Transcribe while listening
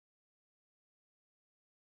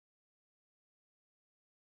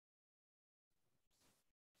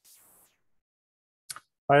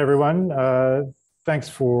Hi, everyone. Thanks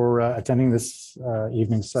for attending this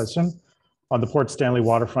evening session on the Port Stanley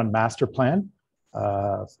Waterfront Master Plan.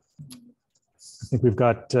 I think we've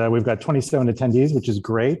got 27 attendees, which is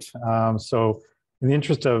great. So in the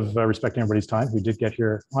interest of respecting everybody's time, we did get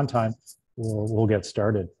here on time, we'll get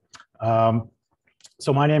started.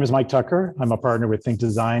 So my name is Mike Tucker. I'm a partner with Think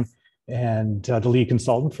Design and the lead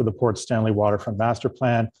consultant for the Port Stanley Waterfront Master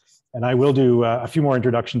Plan. And I will do a few more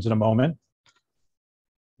introductions in a moment.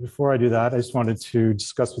 Before I do that, I just wanted to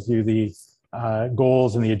discuss with you the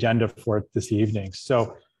goals and the agenda for this evening.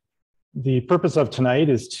 So the purpose of tonight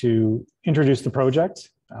is to introduce the project.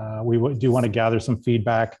 We do want to gather some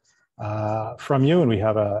feedback from you, and we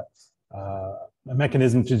have a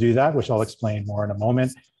mechanism to do that, which I'll explain more in a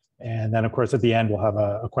moment. And then, of course, at the end, we'll have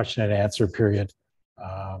a question and answer period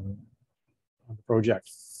on the project.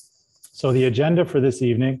 So the agenda for this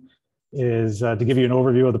evening is to give you an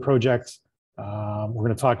overview of the project. We're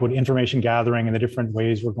going to talk about information gathering and the different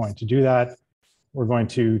ways we're going to do that. We're going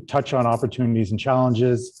to touch on opportunities and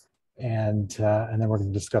challenges, and then we're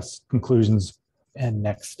going to discuss conclusions and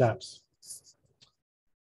next steps.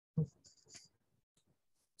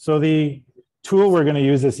 So the tool we're going to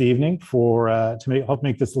use this evening for help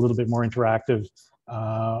make this a little bit more interactive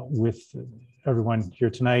with everyone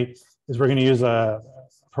here tonight is we're going to use a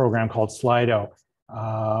program called Slido,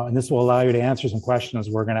 and this will allow you to answer some questions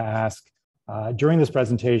we're going to ask during this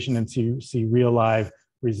presentation and see real live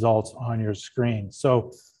results on your screen.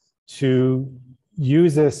 So to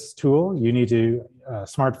use this tool, you need a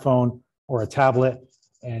smartphone or a tablet,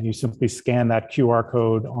 and you simply scan that QR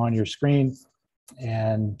code on your screen,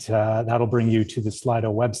 and that'll bring you to the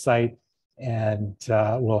Slido website, and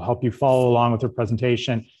will help you follow along with the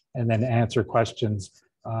presentation and then answer questions,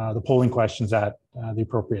 the polling questions at the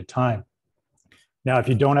appropriate time. Now, if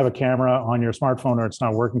you don't have a camera on your smartphone or it's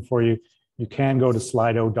not working for you, you can go to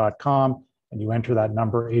slido.com and you enter that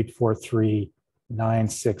number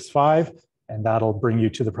 843965, and that'll bring you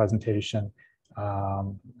to the presentation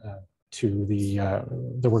that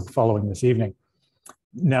we're following this evening.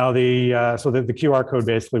 Now, the QR code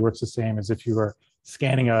basically works the same as if you were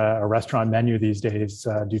scanning a restaurant menu these days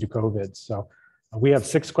due to COVID. So we have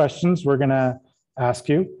 6 questions we're going to ask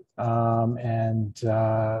you, and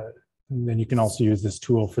then you can also use this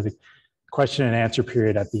tool for the question and answer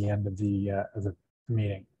period at the end of the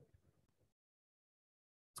meeting.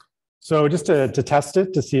 So just to test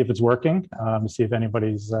it, to see if it's working, to see if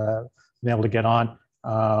anybody's been able to get on,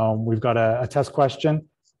 we've got a test question,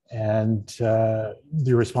 and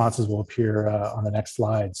the responses will appear on the next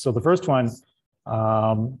slide. So the first one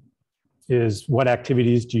is, what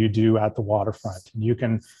activities do you do at the waterfront? And you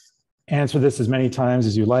can answer this as many times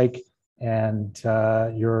as you like, and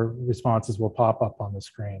your responses will pop up on the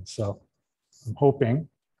screen. So I'm hoping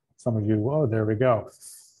some of you, oh, there we go.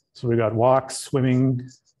 So we got walk, swimming,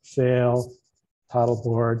 sail,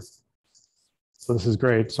 paddleboard. So this is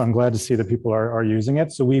great. So I'm glad to see that people are using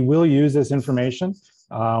it. So we will use this information.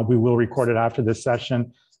 We will record it after this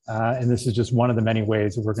session. And this is just one of the many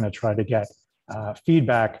ways that we're going to try to get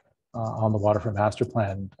feedback on the Waterfront Master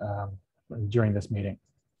Plan during this meeting.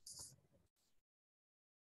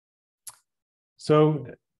 So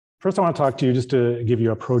first, I want to talk to you just to give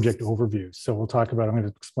you a project overview. So we'll talk about, I'm going to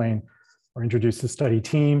explain or introduce the study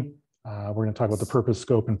team. We're going to talk about the purpose,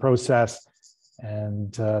 scope, and process,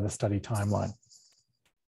 and the study timeline.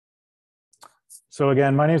 So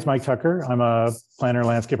again, my name is Mike Tucker. I'm a planner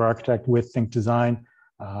landscape architect with Think Design.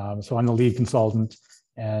 So I'm the lead consultant.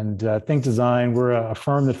 And Think Design, we're a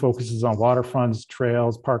firm that focuses on waterfronts,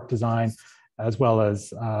 trails, park design, as well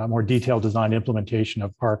as more detailed design implementation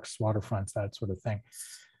of parks, waterfronts, that sort of thing.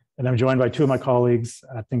 And I'm joined by 2 of my colleagues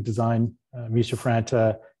at Think Design, Misha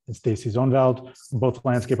Franta and Stacy Zonveld, both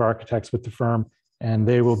landscape architects with the firm, and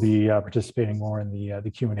they will be participating more in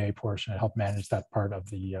the Q&A portion and help manage that part of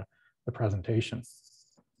the presentation.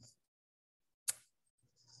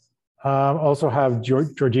 Also have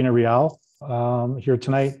Georgina Rial here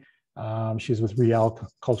tonight. She's with Rial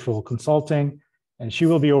Cultural Consulting, and she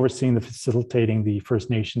will be overseeing facilitating the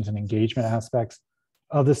First Nations and engagement aspects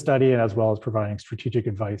of the study, as well as providing strategic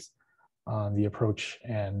advice on the approach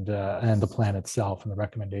and the plan itself and the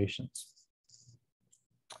recommendations.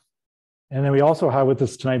 And then we also have with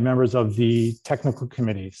us tonight members of the technical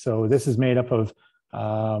committee. So this is made up of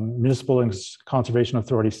Municipal and Conservation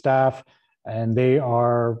Authority staff, and they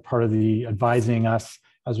are part of the advising us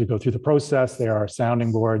as we go through the process. They are our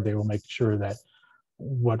sounding board. They will make sure that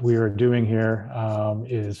what we are doing here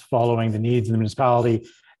is following the needs of the municipality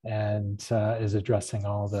and is addressing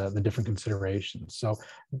all the different considerations. So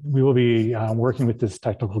we will be working with this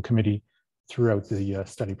technical committee throughout the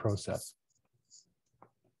study process.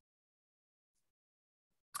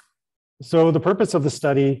 So the purpose of the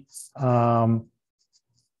study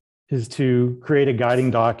is to create a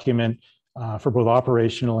guiding document for both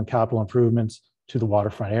operational and capital improvements to the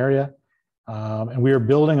waterfront area. And we are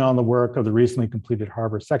building on the work of the recently completed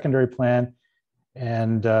Harbor Secondary Plan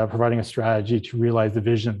and providing a strategy to realize the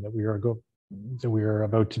vision that we are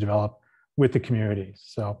about to develop with the community.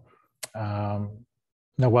 So now,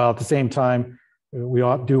 while at the same time, we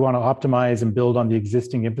do want to optimize and build on the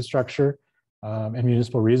existing infrastructure and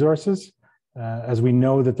municipal resources, as we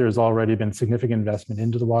know that there's already been significant investment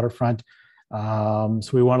into the waterfront. So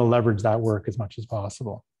we want to leverage that work as much as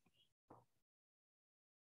possible.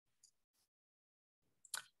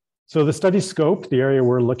 So the study scope, the area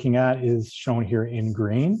we're looking at, is shown here in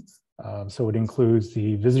green. So it includes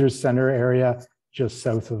the Visitors Center area just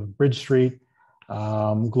south of Bridge Street,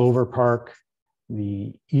 Glover Park,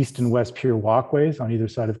 the East and West Pier walkways on either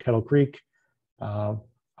side of Kettle Creek,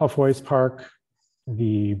 Huffways Park,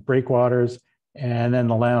 the breakwaters, and then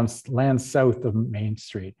the land south of Main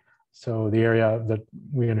Street. So the area that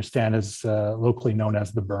we understand is locally known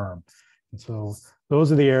as the berm. And so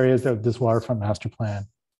those are the areas that this waterfront master plan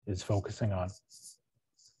is focusing on.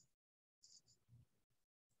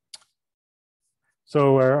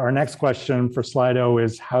 So our next question for Slido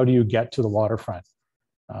is, how do you get to the waterfront?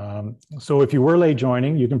 So if you were late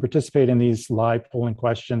joining, you can participate in these live polling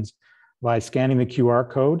questions by scanning the QR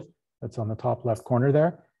code that's on the top left corner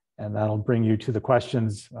there, and that'll bring you to the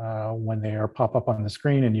questions when they pop up on the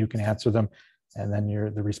screen, and you can answer them, and then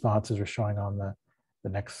the responses are showing on the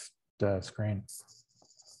next screen.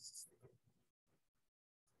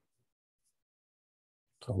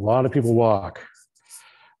 So a lot of people walk.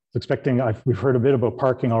 We've heard a bit about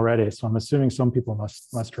parking already, so I'm assuming some people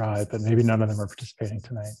must drive, but maybe none of them are participating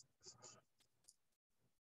tonight.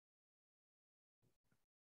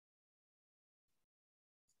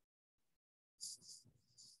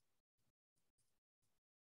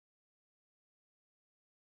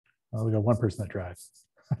 Well, we got one person that drives.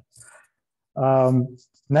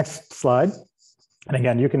 Next slide. And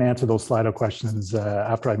again, you can answer those Slido questions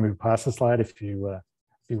after I move past the slide if you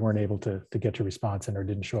weren't able to get your response in or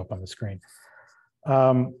didn't show up on the screen.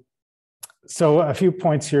 So a few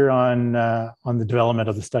points here on the development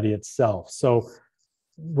of the study itself. So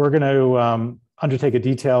we're going to undertake a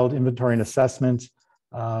detailed inventory and assessment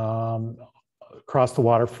across the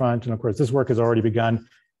waterfront. And of course, this work has already begun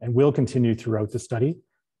and will continue throughout the study,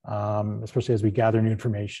 especially as we gather new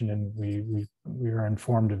information and we are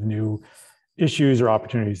informed of new issues or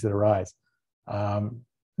opportunities that arise.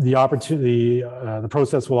 The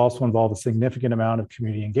process will also involve a significant amount of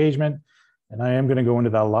community engagement, and I am going to go into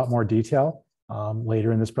that a lot more detail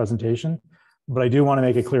later in this presentation. But I do want to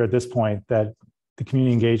make it clear at this point that the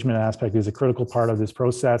community engagement aspect is a critical part of this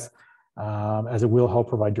process, as it will help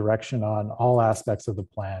provide direction on all aspects of the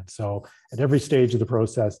plan. So at every stage of the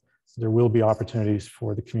process, there will be opportunities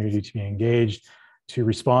for the community to be engaged, to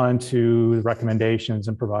respond to recommendations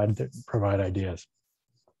and provide ideas.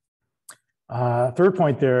 Third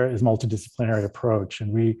point there is multidisciplinary approach.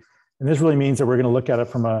 And this really means that we're going to look at it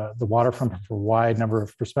from the waterfront from a wide number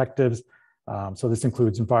of perspectives. So this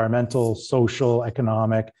includes environmental, social,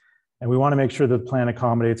 economic, and we want to make sure that the plan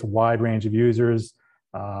accommodates a wide range of users.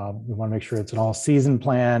 We want to make sure it's an all-season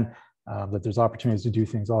plan, that there's opportunities to do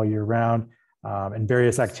things all year round, and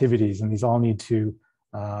various activities. And these all need to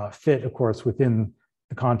fit, of course, within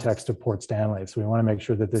the context of Port Stanley. So we want to make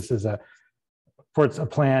sure that this is a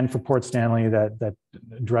plan for Port Stanley that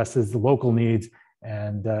addresses the local needs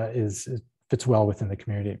and fits well within the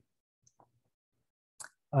community.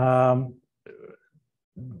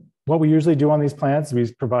 What we usually do on these plans,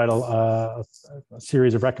 we provide a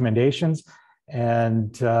series of recommendations,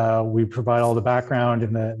 and we provide all the background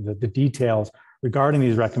and the details regarding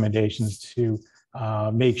these recommendations to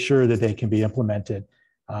make sure that they can be implemented.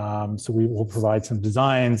 So we will provide some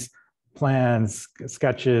designs, plans,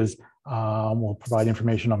 sketches. We'll provide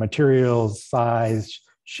information on materials, size,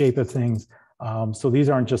 shape of things. So these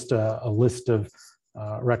aren't just a list of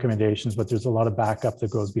recommendations, but there's a lot of backup that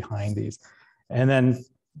goes behind these. And then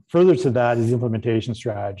further to that is the implementation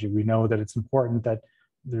strategy. We know that it's important that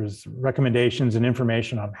there's recommendations and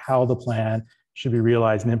information on how the plan should be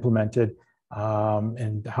realized and implemented,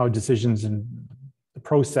 and how decisions and the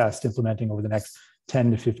process implementing over the next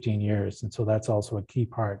 10 to 15 years. And so that's also a key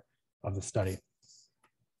part of the study.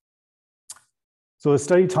 So the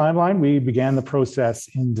study timeline, we began the process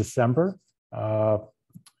in December.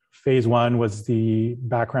 Phase 1 was the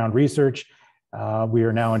background research. We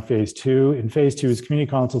are now in phase 2. In phase 2 is community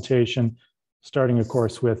consultation, starting of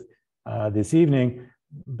course with this evening,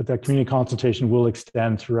 but that community consultation will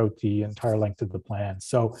extend throughout the entire length of the plan.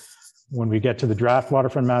 So When we get to the draft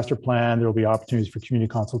waterfront master plan, there will be opportunities for community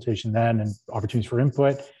consultation then and opportunities for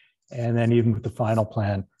input. And then even with the final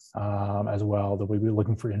plan as well, that we'll be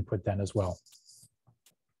looking for input then as well.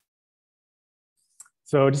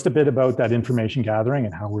 So just a bit about that information gathering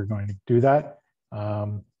and how we're going to do that.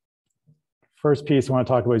 First piece I want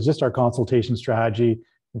to talk about is just our consultation strategy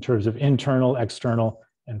in terms of internal, external,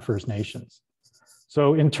 and First Nations.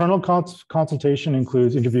 So internal consultation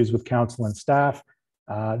includes interviews with council and staff.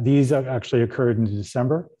 These actually occurred in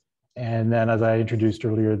December. And then, as I introduced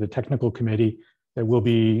earlier, the technical committee that will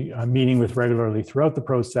be meeting with regularly throughout the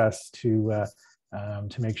process to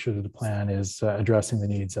make sure that the plan is addressing the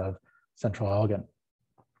needs of Central Elgin.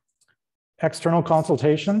 External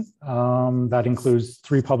consultation, that includes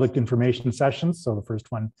 3 public information sessions. So the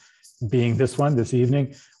first one being this one this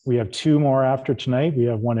evening. We have 2 more after tonight. We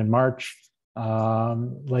have one in March,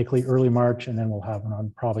 likely early March, and then we'll have one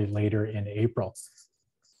on probably later in April.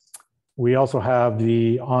 We also have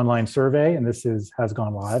the online survey, and this has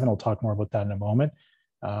gone live, and I'll talk more about that in a moment.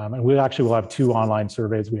 And we'll have 2 online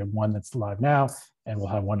surveys. We have one that's live now, and we'll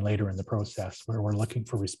have one later in the process where we're looking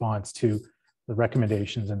for response to the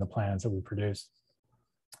recommendations and the plans that we produce.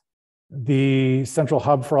 The central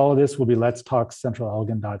hub for all of this will be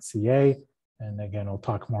letstalkcentralelgin.ca. And again, I'll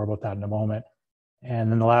talk more about that in a moment.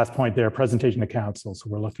 And then the last point there, presentation to council. So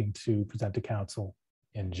we're looking to present to council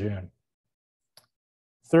in June.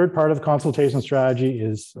 Third part of the consultation strategy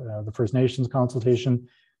is the First Nations consultation.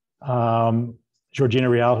 Georgina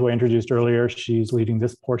Real, who I introduced earlier, she's leading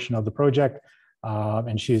this portion of the project,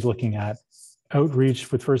 and she's looking at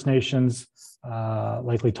outreach with First Nations,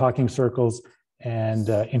 likely talking circles, and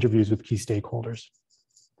interviews with key stakeholders.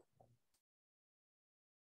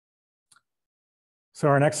 So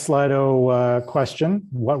our next Slido question,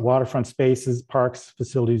 what waterfront spaces, parks,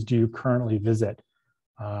 facilities do you currently visit?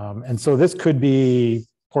 And so this could be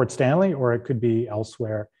Port Stanley, or it could be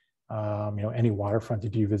elsewhere, any waterfront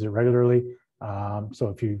that you visit regularly. So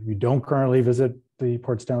if you don't currently visit the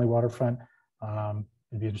Port Stanley waterfront,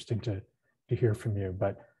 it'd be interesting to hear from you.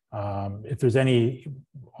 But if there's any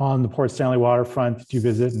on the Port Stanley waterfront that you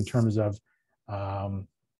visit in terms of, the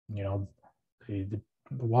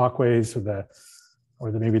walkways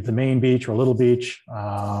or maybe the main beach or Little Beach,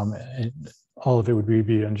 and all of it would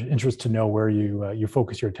be an interest to know where you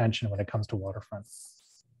focus your attention when it comes to waterfront.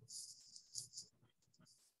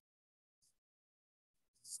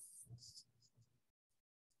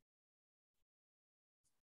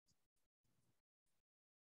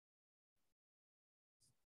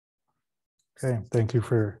 Okay, thank you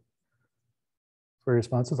for your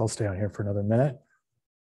responses. I'll stay on here for another minute.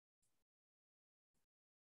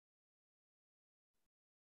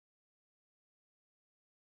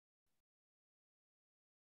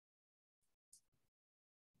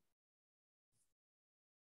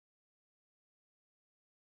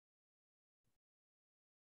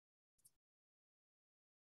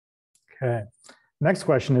 Okay, next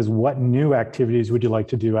question is, what new activities would you like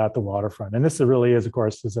to do at the waterfront? And this really is, of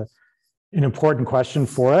course, an important question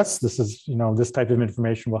for us. This is, this type of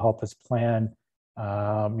information will help us plan,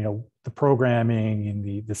 the programming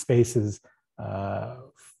and the spaces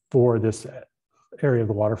for this area of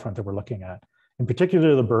the waterfront that we're looking at. In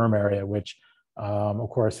particular, the berm area, which, of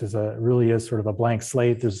course, really is sort of a blank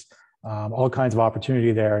slate. There's all kinds of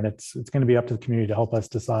opportunity there, and it's going to be up to the community to help us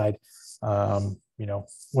decide,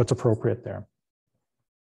 what's appropriate there.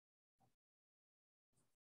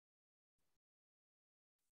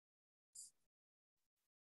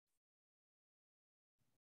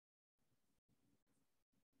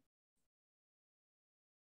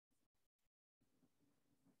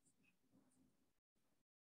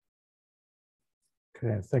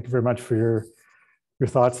 Okay, thank you very much for your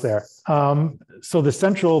thoughts there. So the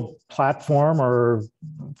central platform or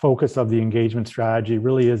focus of the engagement strategy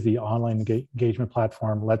really is the online engagement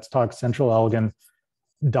platform,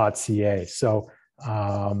 letstalkcentralelgin.ca. So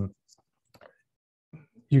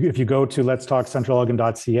if you go to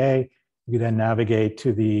letstalkcentralelgin.ca, you then navigate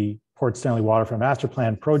to the Port Stanley Waterfront Master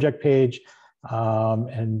Plan project page.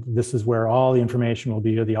 And this is where all the information will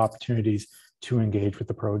be, or the opportunities to engage with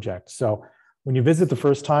the project. So when you visit the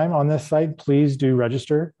first time on this site, please do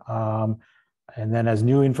register. And then as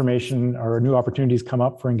new information or new opportunities come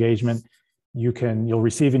up for engagement, you'll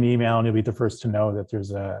receive an email, and you'll be the first to know that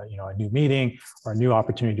there's a new meeting or a new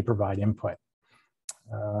opportunity to provide input.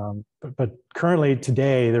 But currently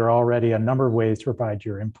today, there are already a number of ways to provide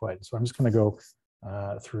your input. So I'm just going to go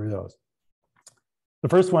through those. The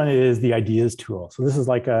first one is the ideas tool. So this is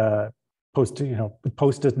like a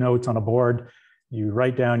post-it notes on a board. You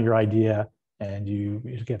write down your idea, and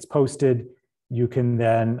it gets posted. You can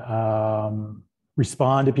then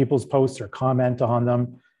respond to people's posts or comment on them.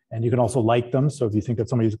 And you can also like them. So if you think that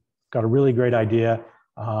somebody's got a really great idea,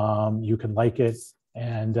 you can like it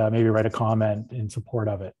and maybe write a comment in support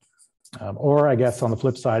of it. Or I guess on the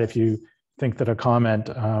flip side, if you think that a comment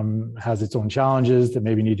has its own challenges that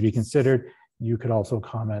maybe need to be considered, you could also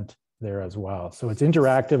comment there as well. So it's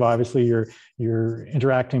interactive. Obviously, you're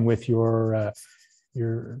interacting with your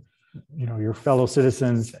fellow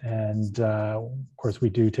citizens, and of course, we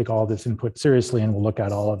do take all this input seriously, and we'll look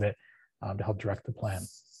at all of it to help direct the plan.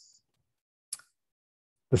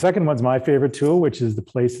 The second one's my favorite tool, which is the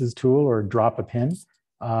Places tool, or drop a pin.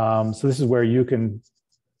 So this is where you can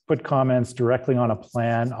put comments directly on a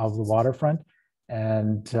plan of the waterfront,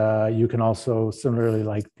 and you can also, similarly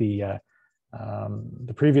like the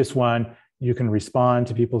previous one, you can respond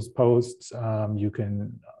to people's posts, you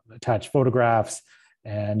can attach photographs,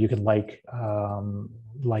 and you can like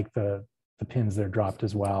the pins that are dropped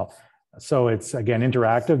as well. So it's, again,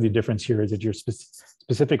 interactive. The difference here is that you're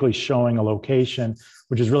specifically showing a location,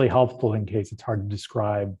 which is really helpful in case it's hard to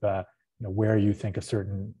describe where you think a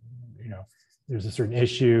certain, there's a certain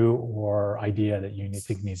issue or idea that you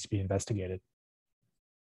think needs to be investigated.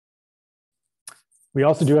 We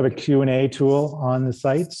also do have a Q&A tool on the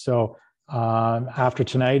site. So after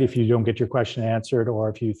tonight, if you don't get your question answered, or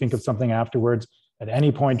if you think of something afterwards at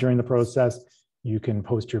any point during the process, you can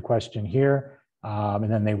post your question here, and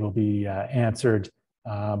then they will be answered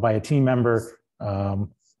by a team member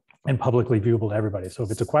and publicly viewable to everybody. So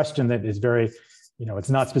if it's a question that is very, it's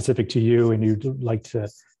not specific to you, and you'd like to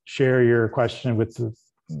share your question with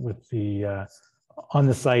the on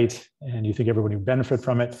the site, and you think everybody would benefit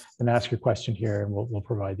from it, then ask your question here, and we'll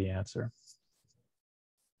provide the answer.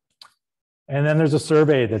 And then there's a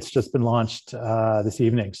survey that's just been launched this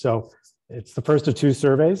evening. So it's the first of two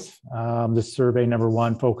surveys. This survey number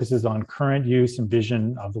one focuses on current use and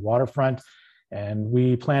vision of the waterfront. And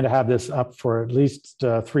we plan to have this up for at least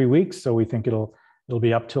 3 weeks. So we think it'll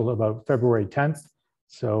be up till about February 10th.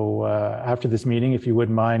 So after this meeting, if you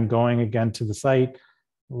wouldn't mind going again to the site,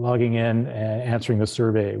 logging in and answering the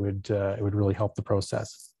survey, it would really help the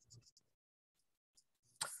process.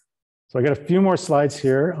 So I got a few more slides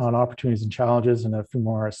here on opportunities and challenges, and a few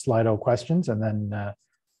more Slido questions, and then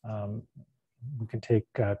we can take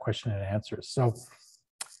question and answers. So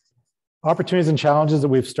opportunities and challenges that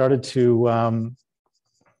we've started to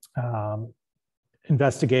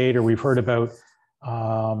investigate, or we've heard about,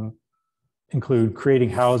 include creating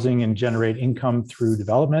housing and generate income through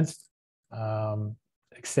development,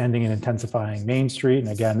 extending and intensifying Main Street. And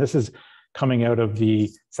again, this is coming out of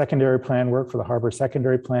the secondary plan work for the Harbor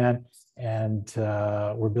Secondary Plan, and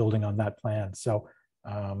we're building on that plan. So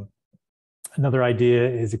another idea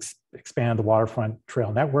is expand the waterfront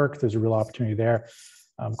trail network. There's a real opportunity there.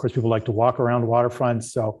 Of course, people like to walk around the waterfront,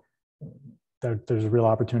 so there's a real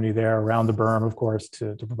opportunity there around the berm, of course,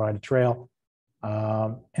 to provide a trail.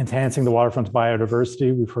 Enhancing the waterfront's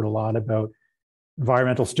biodiversity. We've heard a lot about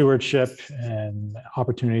environmental stewardship and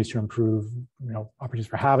opportunities to improve, opportunities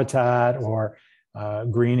for habitat or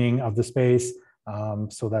greening of the space.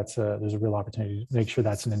 So there's a real opportunity to make sure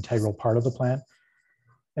that's an integral part of the plan.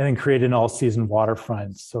 And then create an all-season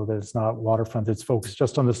waterfront, so that it's not waterfront that's focused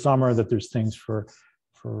just on the summer, that there's things for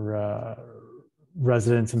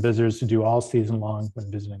residents and visitors to do all season long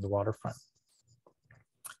when visiting the waterfront.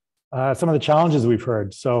 Some of the challenges we've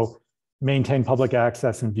heard. So maintain public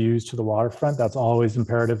access and views to the waterfront. That's always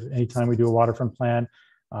imperative anytime we do a waterfront plan.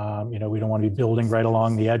 We don't want to be building right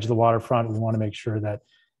along the edge of the waterfront. We want to make sure that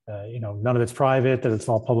none of it's private, that it's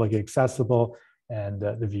all publicly accessible, and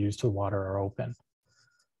the views to the water are open.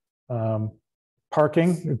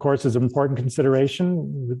 Parking, of course, is an important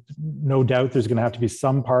consideration. No doubt there's going to have to be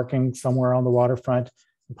some parking somewhere on the waterfront,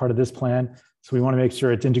 part of this plan. So we want to make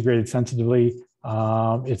sure it's integrated sensitively.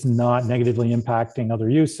 It's not negatively impacting other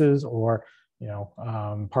uses, or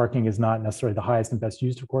parking is not necessarily the highest and best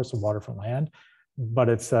use, of course, of waterfront land, but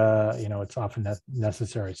it's it's often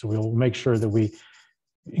necessary. So we'll make sure that we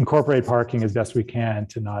incorporate parking as best we can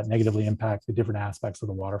to not negatively impact the different aspects of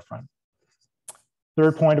the waterfront.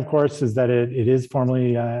 Third point, of course, is that it is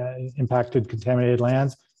formally impacted contaminated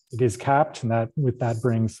lands. It is capped, and with that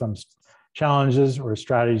brings some challenges or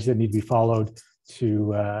strategies that need to be followed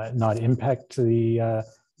to not impact the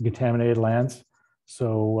contaminated lands,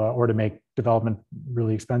 or to make development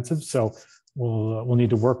really expensive. So we'll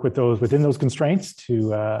need to work with within those constraints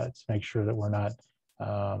to make sure that we're not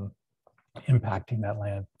impacting that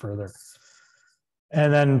land further.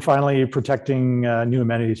 And then finally, protecting new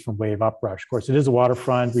amenities from wave uprush. Of course, it is a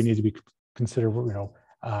waterfront. We need to be consider the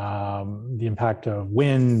impact of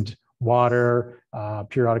wind, water,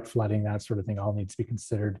 periodic flooding, that sort of thing all needs to be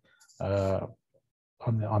considered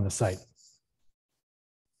on the site.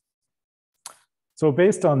 So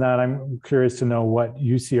based on that, I'm curious to know what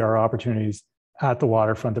you see are opportunities at the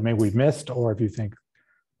waterfront that maybe we've missed, or if you think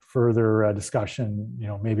further discussion,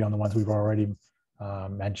 maybe on the ones we've already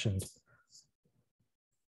mentioned.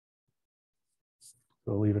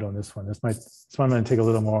 We'll leave it on this one. This one going to take a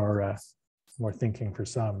little more thinking for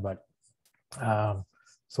some, but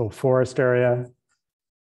so forest area,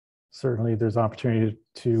 certainly there's opportunity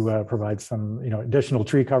to provide some additional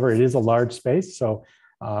tree cover. It is a large space, so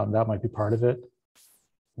that might be part of it.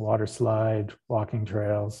 Water slide, walking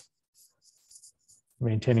trails,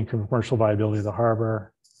 maintaining commercial viability of the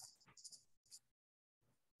harbor,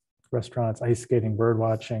 restaurants, ice skating, bird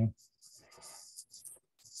watching.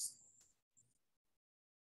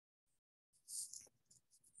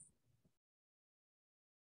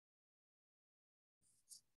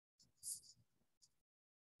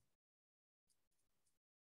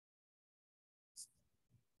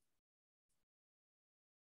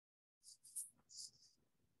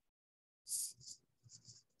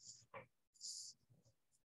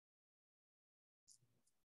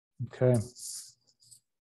 Okay.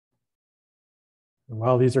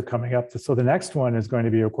 While these are coming up, so the next one is going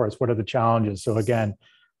to be, of course, what are the challenges? So again,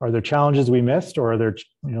 are there challenges we missed, or are there,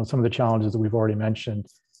 some of the challenges that we've already mentioned?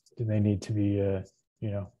 Do they need to be,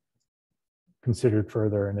 considered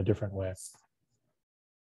further in a different way?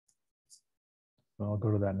 So I'll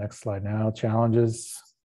go to that next slide now. Challenges.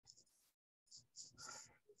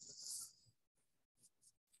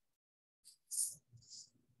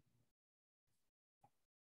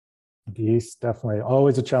 Geese, definitely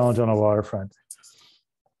always a challenge on a waterfront.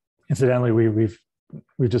 Incidentally, we've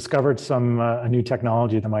discovered some a new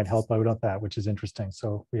technology that might help out on that, which is interesting.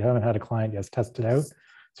 So we haven't had a client yet test it out.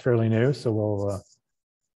 It's fairly new, so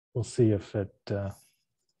we'll see if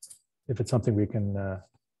it's something we can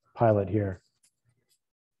pilot here.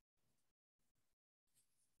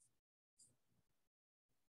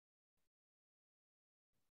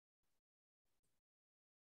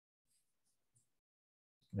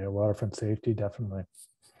 Yeah, waterfront safety, definitely.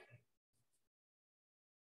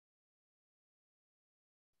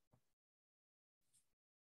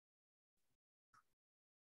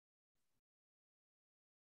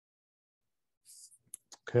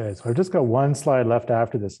 Okay, so I've just got one slide left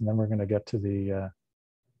after this, and then we're going to get to the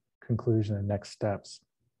conclusion and next steps.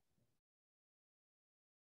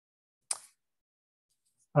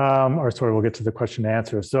 We'll get to the question and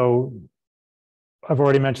answer. So I've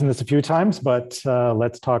already mentioned this a few times, but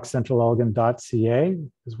let's talk centralelgin.ca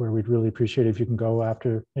is where we'd really appreciate it if you can go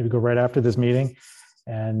right after this meeting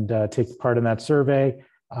and take part in that survey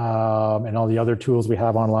and all the other tools we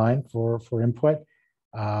have online for input.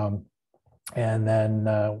 And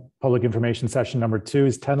then public information session number 2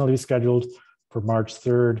 is tentatively scheduled for March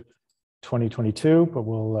 3rd, 2022,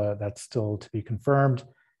 but that's still to be confirmed.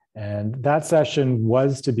 And that session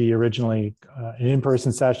was to be originally an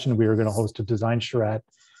in-person session. We were going to host a design charrette,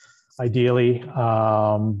 ideally,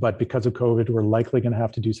 but because of COVID, we're likely going to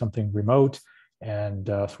have to do something remote. And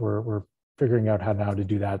so we're figuring out how now to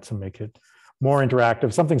do that to make it more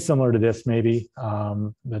interactive, something similar to this maybe.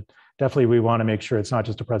 But definitely we want to make sure it's not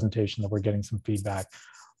just a presentation, that we're getting some feedback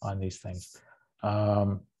on these things.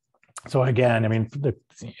 So again, I mean, the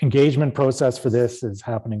engagement process for this is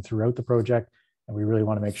happening throughout the project. And we really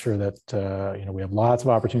want to make sure that we have lots of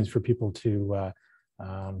opportunities for people to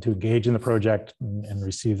engage in the project and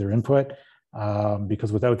receive their input.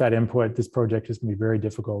 Because without that input, this project is going to be very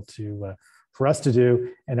difficult for us to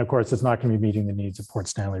do. And of course, it's not going to be meeting the needs of Port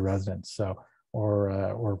Stanley residents, so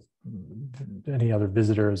or any other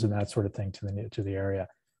visitors and that sort of thing to the area,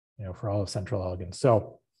 for all of Central Elgin.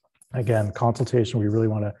 So again, consultation, we really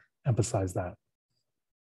want to emphasize that.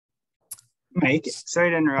 Mike, sorry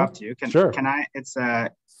to interrupt you. Sure.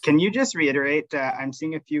 Can you just reiterate, I'm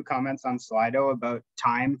seeing a few comments on Slido about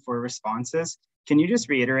time for responses. Can you just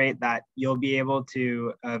reiterate that you'll be able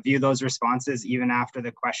to view those responses even after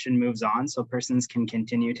the question moves on, so persons can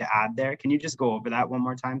continue to add there? Can you just go over that one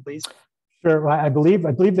more time, please? Sure, I believe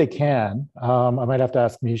they can. I might have to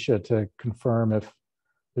ask Misha to confirm if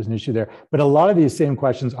there's an issue there. But a lot of these same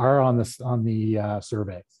questions are on the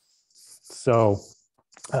survey. So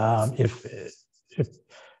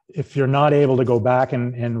if you're not able to go back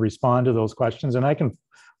and respond to those questions, and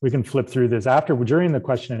we can flip through this during the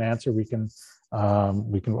question and answer,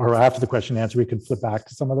 or after the question and answer, we can flip back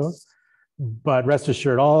to some of those. But rest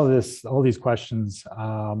assured, all these questions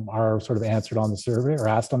are sort of answered on the survey or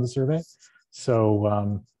asked on the survey.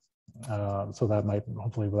 So so that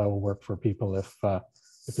hopefully that will work for people if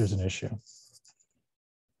there's an issue.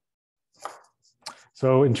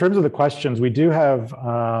 So in terms of the questions, we do have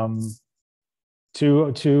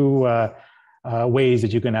two ways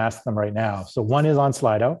that you can ask them right now. So one is on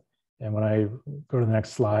Slido. And when I go to the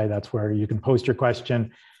next slide, that's where you can post your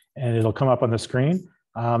question and it'll come up on the screen.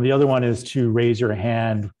 The other one is to raise your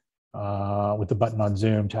hand with the button on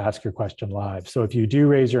Zoom to ask your question live. So if you do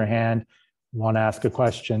raise your hand, want to ask a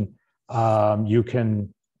question, you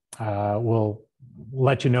can, we'll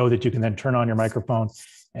let you know that you can then turn on your microphone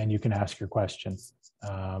and you can ask your question.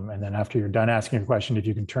 And then after you're done asking your question, if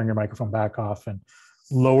you can turn your microphone back off and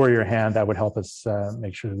lower your hand, that would help us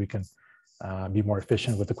make sure that we can be more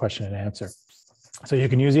efficient with the question and answer. So you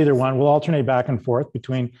can use either one. We'll alternate back and forth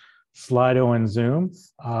between Slido and Zoom.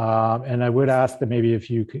 And I would ask that maybe if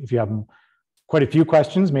you have quite a few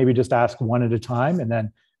questions, maybe just ask one at a time. And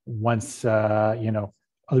then once you know,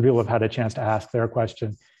 other people have had a chance to ask their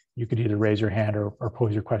question, you could either raise your hand or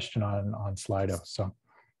pose your question on Slido. So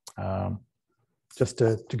just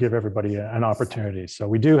to give everybody an opportunity. So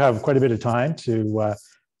we do have quite a bit of time for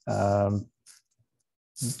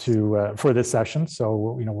this session.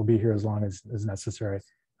 So, you know, we'll be here as long as necessary,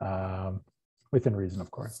 within reason,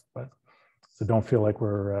 of course, but so don't feel like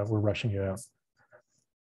we're rushing you out.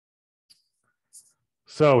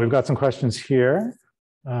 So we've got some questions here.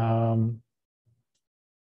 So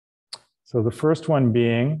the first one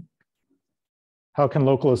being, how can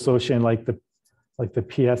local association like the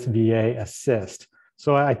PSVA assist?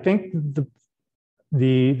 So I think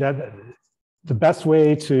the best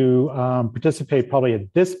way to participate probably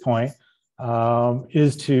at this point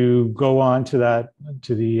is to go on to the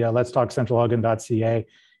Let's Talk Central-Elgin.ca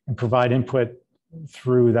and provide input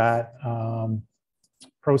through that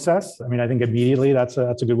process. I mean, I think immediately that's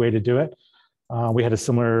a good way to do it. We had a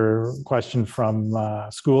similar question from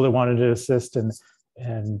school that wanted to assist, and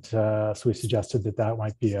so we suggested that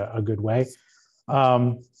might be a good way.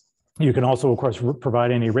 You can also, of course,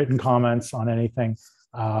 provide any written comments on anything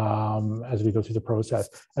as we go through the process.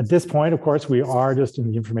 At this point, of course, we are just in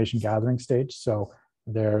the information gathering stage. So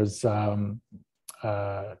there's, you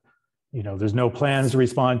know, there's no plans to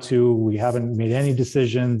respond to. We haven't made any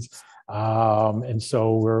decisions. And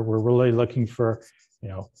so we're really looking for, you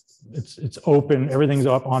know, it's open, everything's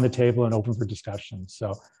up on the table and open for discussion.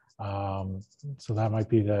 So, so that might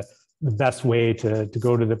be the best way to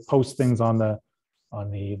go to post things on the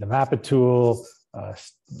Map It tool,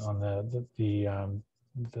 on the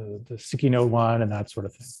sticky note one, and that sort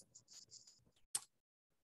of thing.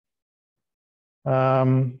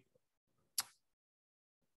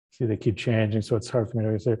 See, they keep changing, so it's hard for me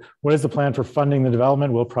to say. What is the plan for funding the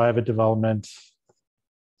development? Will private development,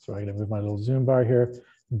 so I'm going to move my little Zoom bar here,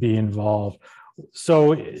 be involved?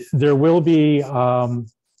 So there will be, you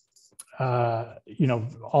know,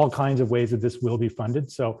 all kinds of ways that this will be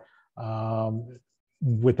funded. So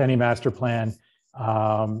with any master plan,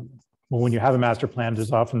 well, when you have a master plan,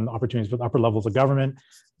 there's often opportunities with upper levels of government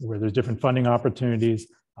where there's different funding opportunities,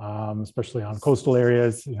 especially on coastal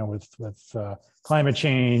areas, you know, with climate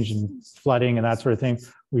change and flooding and that sort of thing.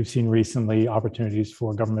 We've seen recently opportunities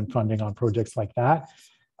for government funding on projects like that.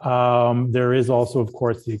 There is also, of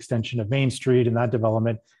course, the extension of Main Street and that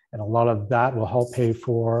development, and a lot of that will help pay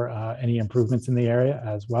for any improvements in the area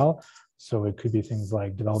as well. So it could be things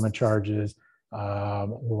like development charges,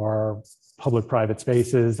 or public-private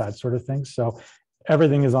spaces, that sort of thing. So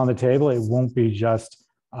everything is on the table. It won't be just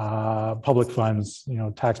public funds, you know,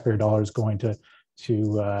 taxpayer dollars going to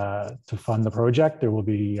fund the project. There will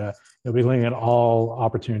be you'll be looking at all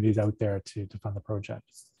opportunities out there to fund the project.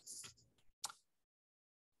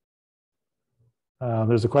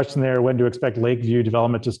 There's a question there: when do you expect Lakeview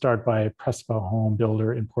development to start by Prespa home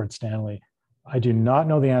builder in Port Stanley? I do not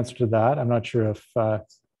know the answer to that. I'm not sure if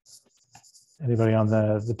anybody on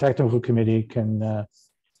the technical committee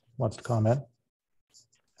wants to comment.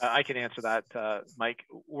 I can answer that, Mike.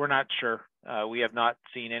 We're not sure. We have not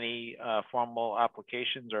seen any formal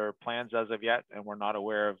applications or plans as of yet, and we're not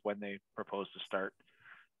aware of when they propose to start.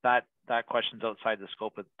 That question's outside the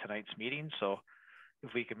scope of tonight's meeting. So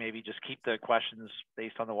if we could maybe just keep the questions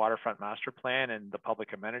based on the Waterfront Master Plan and the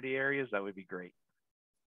public amenity areas, that would be great.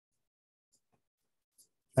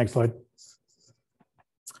 Thanks, Lloyd.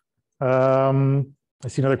 I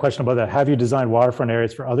see another question about that. Have you designed waterfront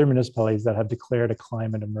areas for other municipalities that have declared a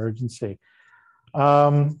climate emergency?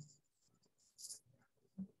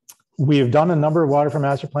 We have done a number of waterfront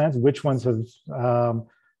master plans. Which ones have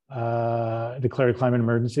declared a climate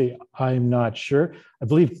emergency? I'm not sure. I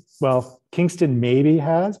believe, well, Kingston maybe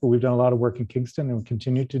has, but we've done a lot of work in Kingston and we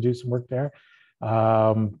continue to do some work there.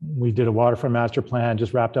 We did a waterfront master plan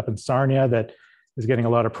just wrapped up in Sarnia that is getting a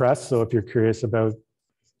lot of press. So if you're curious about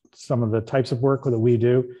some of the types of work that we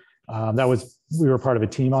do, we were part of a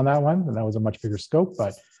team on that one, and that was a much bigger scope,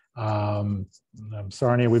 but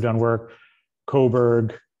Sarnia, we've done work,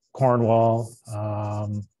 Coburg, Cornwall,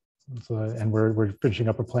 and we're finishing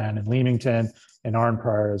up a plan in Leamington and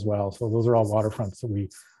Arnprior as well. So those are all waterfronts that we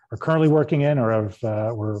are currently working in or have,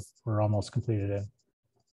 we're almost completed in.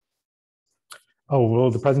 Oh,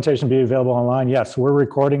 will the presentation be available online? Yes, we're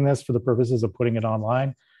recording this for the purposes of putting it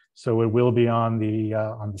online. So it will be on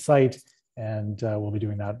the site, and we'll be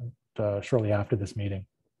doing that shortly after this meeting.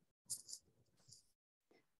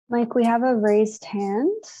 Mike, we have a raised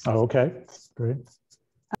hand. Oh, okay, great.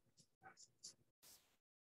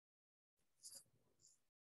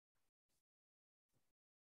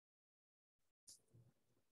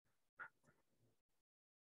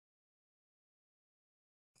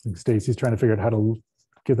 Stacy's trying to figure out how to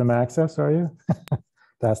give them access, are you? To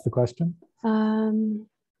ask the question?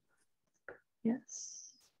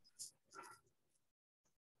 Yes.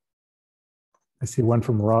 I see one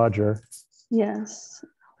from Roger. Yes.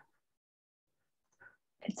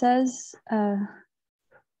 It says, did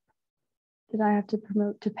I have to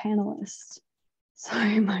promote to panelists?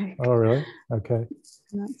 Sorry, Mike. Oh, really? Okay.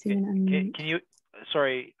 I'm not seeing unmute. Can you,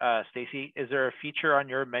 sorry, Stacy, is there a feature on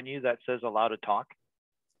your menu that says allow to talk?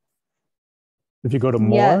 If you go to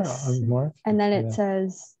more, Yes. more, And then it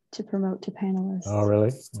says to promote to panelists. Oh,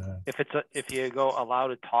 really? Yeah. If you go allow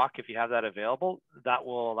to talk, if you have that available, that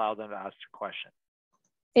will allow them to ask a question.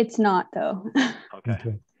 It's not though.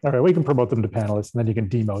 Okay. All right, we can promote them to panelists and then you can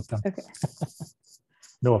demote them. Okay.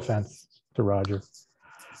 No offense to Roger.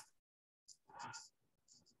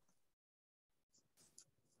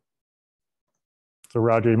 So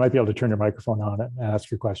Roger, you might be able to turn your microphone on and ask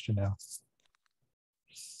your question now.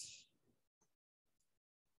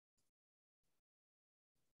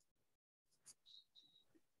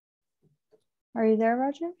 Are you there,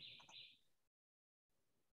 Roger?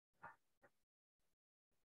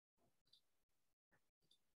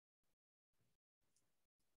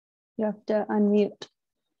 You have to unmute.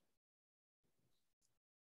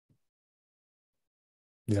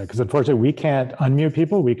 Yeah, because unfortunately we can't unmute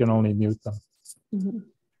people, we can only mute them. Mm-hmm.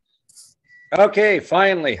 Okay,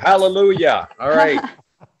 finally, hallelujah. All right.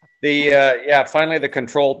 Yeah, finally the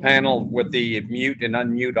control panel with the mute and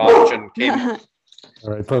unmute option came in.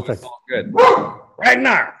 All right, perfect. All good.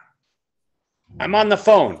 Ragnar, I'm on the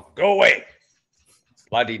phone. Go away.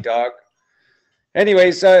 Bloody dog.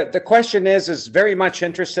 Anyways, the question is very much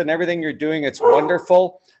interested in everything you're doing. It's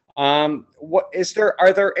wonderful. How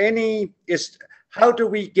do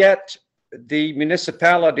we get the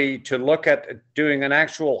municipality to look at doing an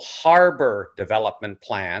actual harbor development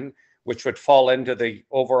plan, which would fall into the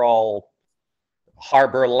overall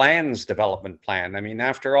harbor lands development plan? I mean,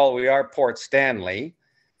 after all, we are Port Stanley.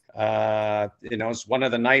 You know, it's one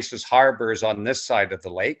of the nicest harbors on this side of the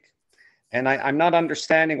lake. And I'm not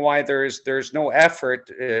understanding why there's no effort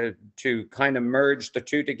to kind of merge the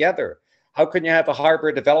two together. How can you have a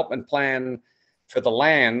harbor development plan for the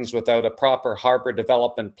lands without a proper harbor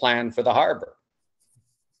development plan for the harbor?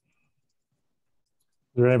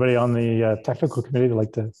 Is there anybody on the technical committee that'd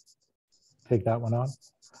like to take that one on?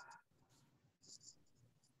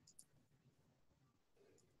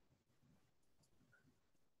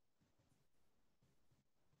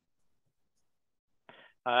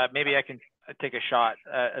 Maybe I can take a shot.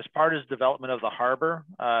 As part of development of the harbor,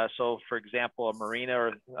 so for example, a marina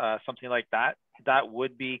or something like that, that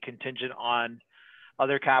would be contingent on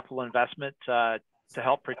other capital investment to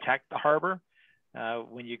help protect the harbor.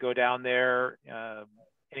 When you go down there,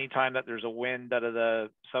 anytime that there's a wind out of the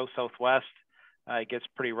south-southwest, it gets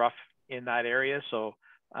pretty rough in that area. So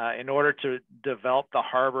in order to develop the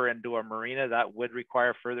harbor into a marina, that would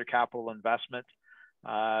require further capital investment.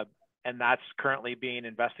 And that's currently being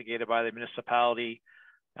investigated by the municipality,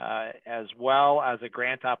 as well as a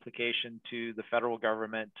grant application to the federal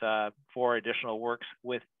government for additional works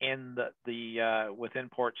within within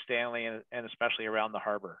Port Stanley and especially around the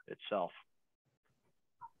harbor itself.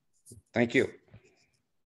 Thank you.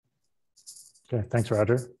 Okay, thanks,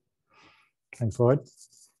 Roger. Thanks, Lloyd.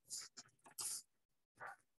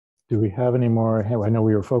 Do we have any more? I know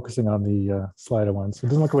we were focusing on the Slido one, so it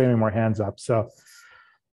doesn't look like we have any more hands up. So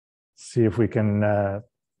see if we can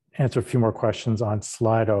answer a few more questions on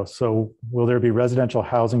Slido. So will there be residential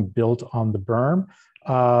housing built on the berm?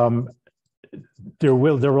 There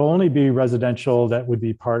will only be residential that would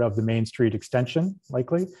be part of the Main Street extension,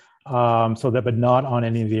 likely. But not on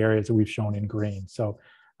any of the areas that we've shown in green. So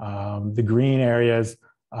the green areas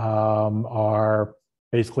are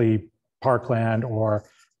basically parkland or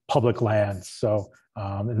public lands. So,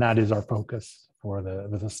 and that is our focus for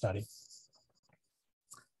the study.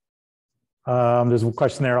 There's a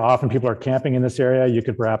question there. Often people are camping in this area. You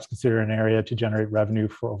could perhaps consider an area to generate revenue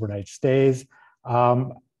for overnight stays.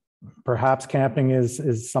 Perhaps camping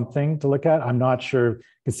is something to look at. I'm not sure,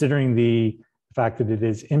 considering the fact that it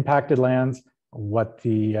is impacted lands, what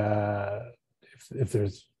the if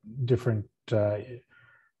there's different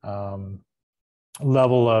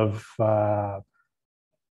level of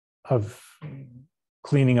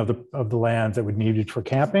cleaning of the lands that would be needed for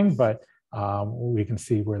camping, but we can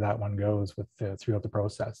see where that one goes with throughout the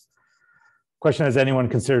process. Question: has anyone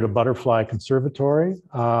considered a butterfly conservatory?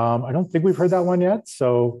 I don't think we've heard that one yet,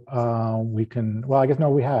 so we can. Well, I guess no,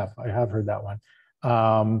 we have. I have heard that one.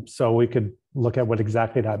 So we could look at what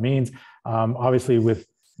exactly that means. Obviously, with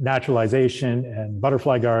naturalization and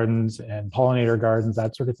butterfly gardens and pollinator gardens,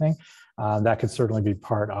 that sort of thing, that could certainly be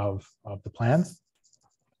part of the plans.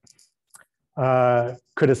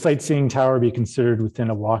 Could a sightseeing tower be considered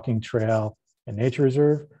within a walking trail and nature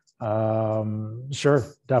reserve? Sure,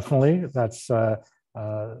 definitely. That's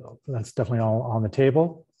definitely all on the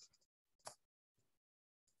table.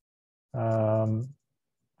 On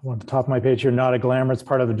the top of my page here, not a glamorous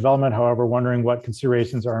part of the development. However, wondering what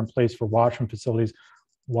considerations are in place for washroom facilities,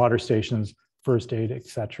 water stations, first aid,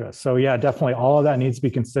 etc. So yeah, definitely all of that needs to be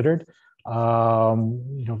considered. You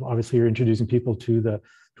know, obviously you're introducing people to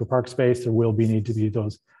a park space. There will need to be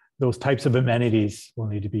those types of amenities will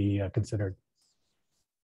need to be considered.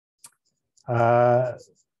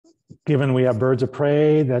 Given we have birds of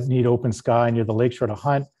prey that need open sky near the lakeshore to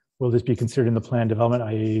hunt, will this be considered in the planned development,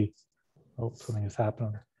 i.e., oh, something has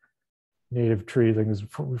happened. Native trees, I think is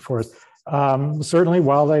forest. Certainly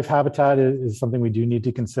wildlife habitat is something we do need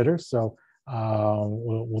to consider. So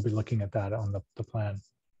we'll be looking at that on the plan.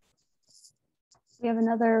 We have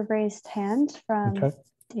another raised hand from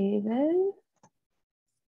David.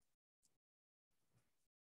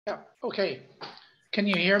 Yeah, okay. Can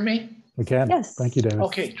you hear me? We can. Yes. Thank you, David.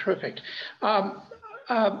 Okay, terrific.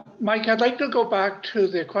 Mike, I'd like to go back to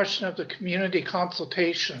the question of the community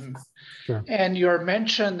consultation. Sure. And your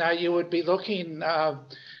mention that you would be looking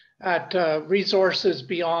at resources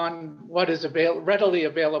beyond what is readily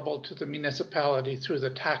available to the municipality through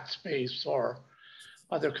the tax base or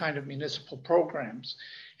other kind of municipal programs.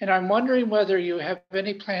 And I'm wondering whether you have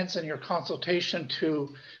any plans in your consultation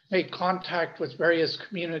to make contact with various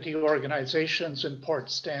community organizations in Port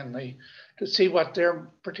Stanley to see what their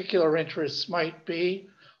particular interests might be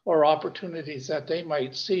or opportunities that they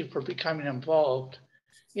might see for becoming involved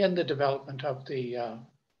in the development of the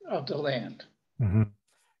land. Mm-hmm.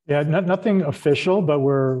 Yeah, nothing official, but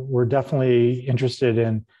we're definitely interested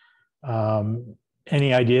in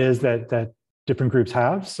any ideas that different groups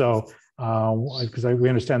have. So, because we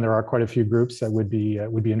understand there are quite a few groups that would be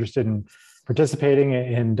interested in participating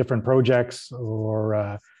in different projects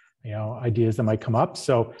or you know, ideas that might come up.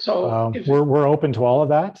 So, we're open to all of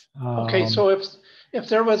that. Okay, so if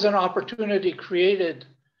there was an opportunity created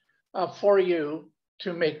for you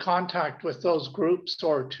to make contact with those groups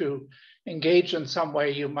or to engage in some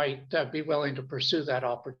way, you might be willing to pursue that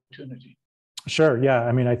opportunity. Sure. Yeah.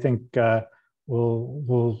 I mean, I think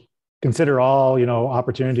we'll consider all, you know,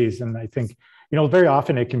 opportunities, and I think, you know, very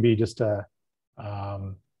often it can be just a,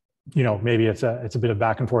 you know, maybe it's a bit of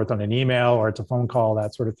back and forth on an email or it's a phone call,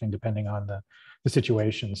 that sort of thing, depending on the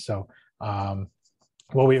situation. So,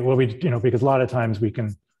 what we you know, because a lot of times we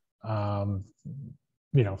can,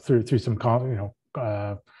 you know, through some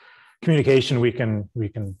communication, we can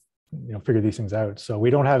you know, figure these things out. So we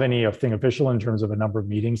don't have anything official in terms of a number of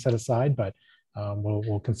meetings set aside, but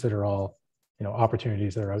we'll consider all, you know,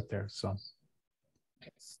 opportunities that are out there. So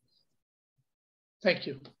thank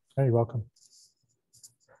you. Oh, you're welcome.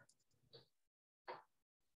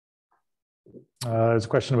 There's a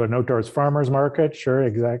question about an outdoors farmers market. Sure,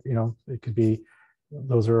 exactly. You know, it could be,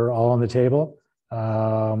 those are all on the table.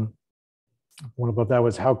 One about that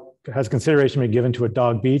was, how has consideration been given to a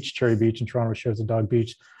dog beach? Cherry Beach in Toronto shares a dog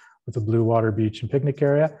beach with a blue water beach and picnic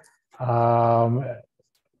area.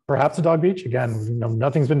 Perhaps a dog beach. Again,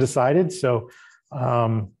 nothing's been decided. So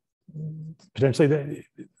potentially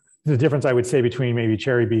the difference, I would say, between maybe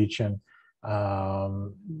Cherry Beach and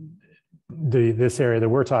this area that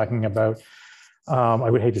we're talking about, I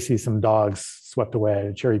would hate to see some dogs swept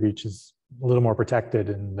away. Cherry Beach is a little more protected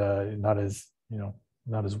and not as, you know,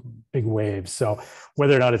 not as big waves. So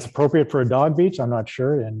whether or not it's appropriate for a dog beach, I'm not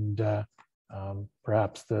sure. And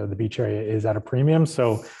perhaps the beach area is at a premium.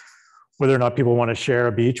 So whether or not people want to share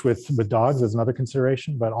a beach with dogs is another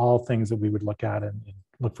consideration, but all things that we would look at and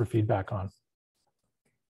look for feedback on.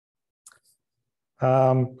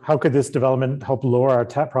 How could this development help lower our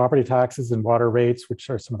property taxes and water rates, which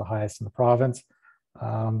are some of the highest in the province?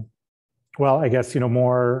 Well, I guess, you know,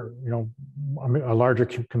 more a larger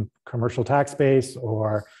commercial tax base,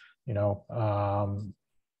 or,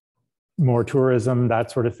 more tourism,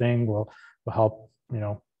 that sort of thing will help,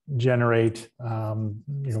 generate,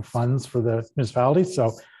 funds for the municipalities.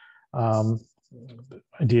 So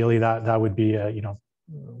ideally that would be,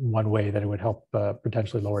 one way that it would help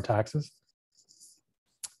potentially lower taxes.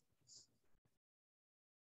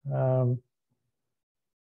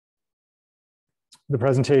 The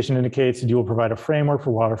presentation indicates that you will provide a framework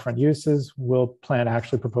for waterfront uses. Will plan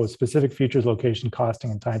actually propose specific features, location,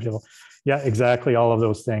 costing, and timetable? Yeah, exactly. All of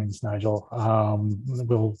those things, Nigel.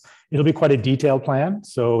 It'll be quite a detailed plan.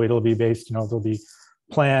 So it'll be based, there'll be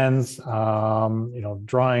plans,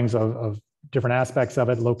 drawings of different aspects of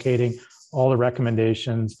it, locating all the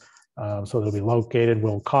recommendations. So they'll be located,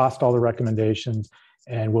 we'll cost all the recommendations,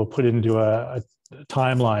 and we'll put it into a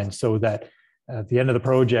timeline so that at the end of the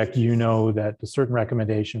project, that the certain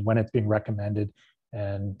recommendation, when it's being recommended,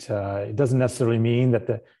 and it doesn't necessarily mean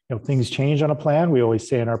that things change on a plan. We always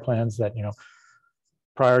say in our plans that,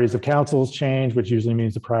 priorities of councils change, which usually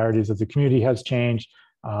means the priorities of the community has changed.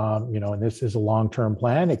 And this is a long-term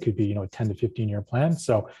plan. It could be, a 10 to 15-year plan.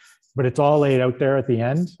 So, but it's all laid out there at the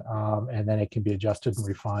end, and then it can be adjusted and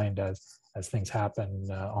refined as things happen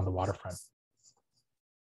on the waterfront.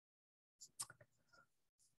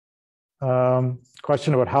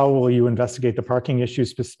 Question about how will you investigate the parking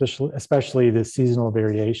issues, especially the seasonal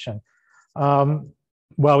variation?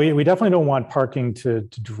 Well, we definitely don't want parking to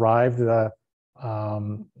drive the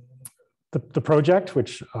project,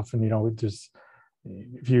 which often, just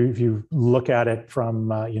if you look at it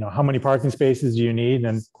from how many parking spaces do you need,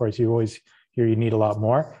 and of course you always hear you need a lot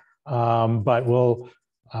more. But we'll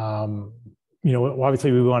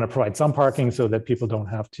obviously we want to provide some parking so that people don't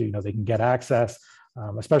have to, they can get access.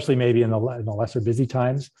 Especially maybe in the lesser busy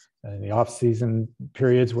times, in the off-season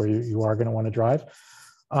periods where you are going to want to drive.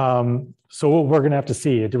 So we're going to have to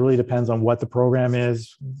see. It really depends on what the program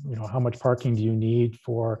is. How much parking do you need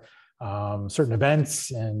for certain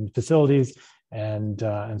events and facilities, and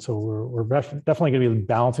so we're definitely going to be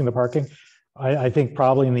balancing the parking. I think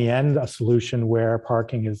probably in the end, a solution where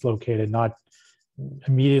parking is located not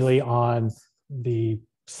immediately on the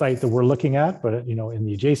site that we're looking at, but in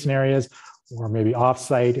the adjacent areas, or maybe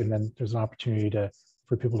off-site, and then there's an opportunity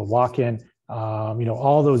for people to walk in.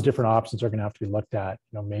 All those different options are going to have to be looked at.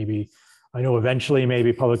 Maybe eventually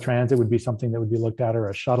maybe public transit would be something that would be looked at, or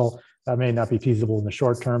a shuttle. That may not be feasible in the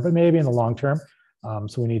short term, but maybe in the long term.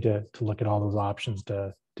 So we need to look at all those options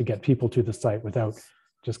to get people to the site without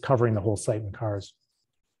just covering the whole site in cars.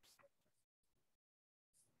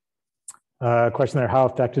 Question there: how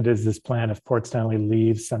affected is this plan if Port Stanley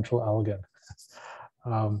leaves Central Elgin?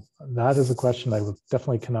 That is a question I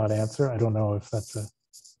definitely cannot answer. I don't know if is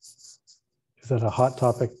that a hot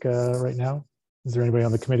topic right now? Is there anybody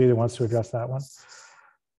on the committee that wants to address that one?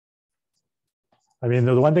 I mean,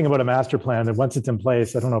 the one thing about a master plan, that once it's in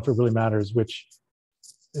place, I don't know if it really matters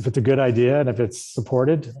if it's a good idea and if it's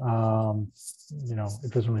supported, it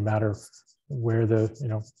doesn't really matter where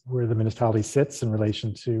the municipality sits in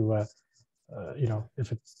relation to,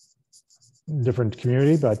 if it's a different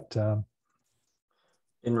community, but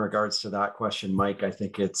in regards to that question, Mike, I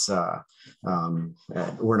think it's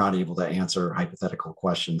we're not able to answer hypothetical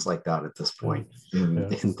questions like that at this point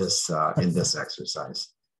in this exercise.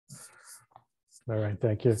 All right,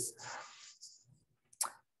 thank you.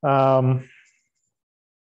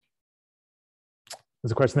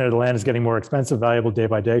 There's a question there: the land is getting more expensive, valuable day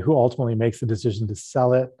by day. Who ultimately makes the decision to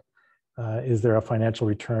sell it? Is there a financial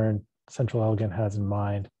return Central Elgin has in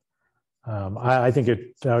mind? I think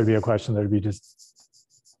that would be a question that would be just.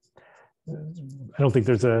 I don't think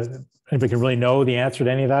anybody can really know the answer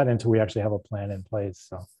to any of that until we actually have a plan in place.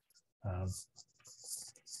 So,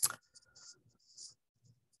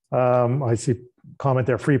 I see comment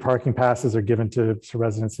there: free parking passes are given to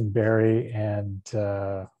residents in Barrie, and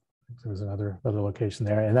there was another location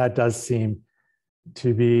there, and that does seem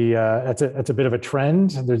to be that's a bit of a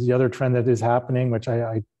trend. There's the other trend that is happening, which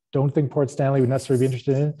I don't think Port Stanley would necessarily be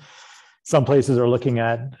interested in. Some places are looking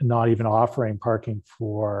at not even offering parking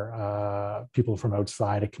for people from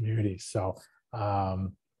outside a community. So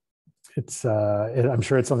I'm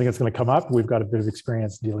sure it's something that's going to come up. We've got a bit of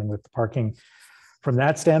experience dealing with parking from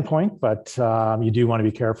that standpoint, but you do want to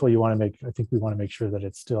be careful. I think we want to make sure that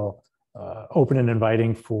it's still open and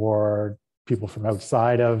inviting for people from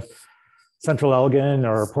outside of Central Elgin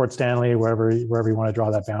or Port Stanley, wherever you want to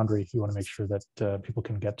draw that boundary. You want to make sure that people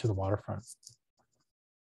can get to the waterfront.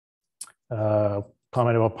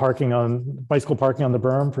 Comment about bicycle parking on the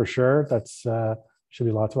berm, for sure. That's should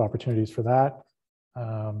be lots of opportunities for that.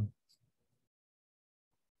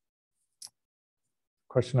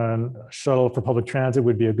 Question on shuttle for public transit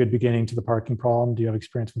would be a good beginning to the parking problem. Do you have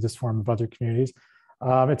experience with this form of other communities?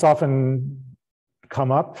 It's often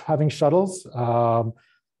come up having shuttles, and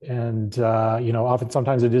often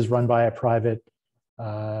sometimes it is run by a private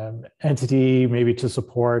entity, maybe to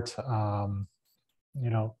support something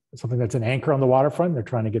that's an anchor on the waterfront. They're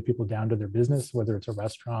trying to get people down to their business, whether it's a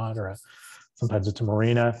restaurant or sometimes it's a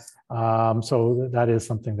marina. So that is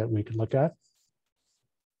something that we could look at.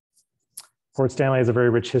 Port Stanley has a very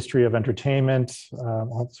rich history of entertainment.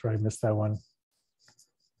 Oh, sorry, I missed that one.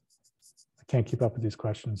 I can't keep up with these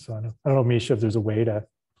questions. So I don't know, Misha, if there's a way to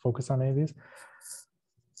focus on any of these.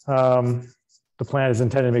 The plan is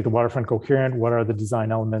intended to make the waterfront coherent. What are the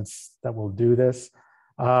design elements that will do this?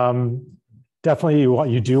 Definitely,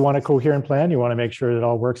 you do want a coherent plan. You want to make sure that it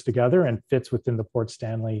all works together and fits within the Port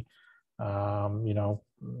Stanley,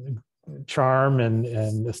 charm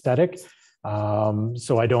and aesthetic.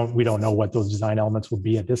 So we don't know what those design elements will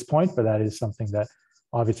be at this point, but that is something that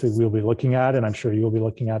obviously we'll be looking at, and I'm sure you'll be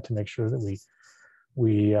looking at to make sure that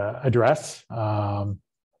we address.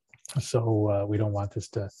 So we don't want this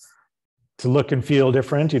to look and feel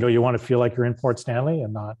different. You want to feel like you're in Port Stanley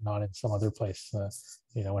and not in some other place,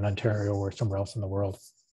 in Ontario or somewhere else in the world.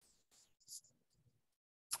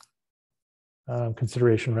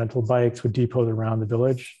 Consideration rental bikes with depots around the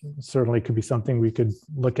village certainly could be something we could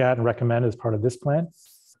look at and recommend as part of this plan.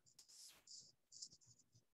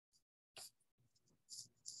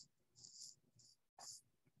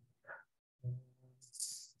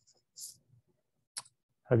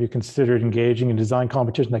 Have you considered engaging in design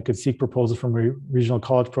competition that could seek proposals from regional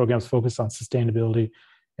college programs focused on sustainability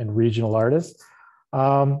and regional artists?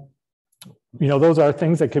 Those are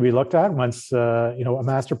things that could be looked at once, a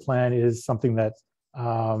master plan is something that,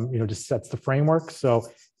 just sets the framework. So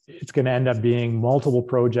it's going to end up being multiple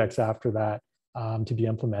projects after that to be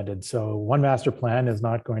implemented. So one master plan is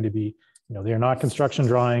not going to be, they're not construction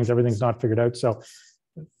drawings, everything's not figured out. So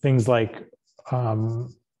things like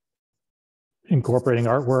incorporating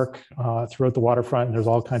artwork throughout the waterfront, and there's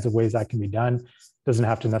all kinds of ways that can be done. It doesn't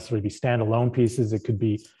have to necessarily be standalone pieces. It could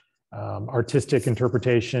be artistic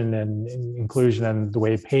interpretation and inclusion and the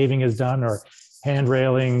way paving is done, or hand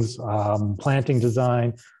railings, planting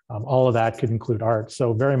design, all of that could include art.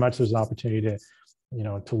 So very much there's an opportunity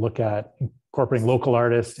to look at incorporating local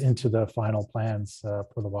artists into the final plans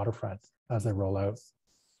for the waterfront as they roll out.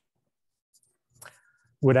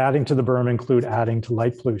 Would adding to the berm include adding to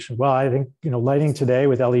light pollution? Well, I think, lighting today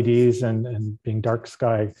with LEDs and being dark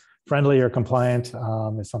sky friendly or compliant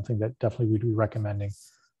is something that definitely we'd be recommending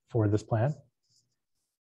for this plan.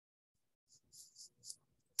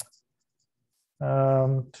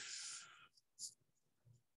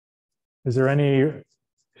 Is there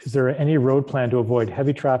any road plan to avoid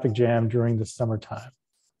heavy traffic jam during the summertime?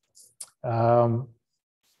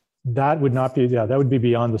 That would not be, that would be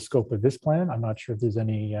beyond the scope of this plan. I'm not sure if there's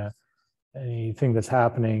anything that's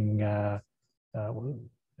happening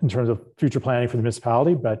in terms of future planning for the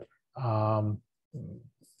municipality, but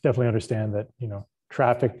definitely understand that,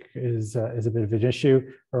 traffic is a bit of an issue,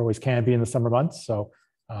 or always can be in the summer months. So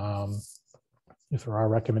if there are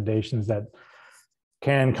recommendations that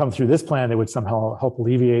can come through this plan that would somehow help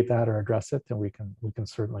alleviate that or address it, then we can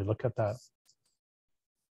certainly look at that.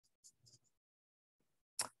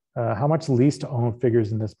 How much lease to own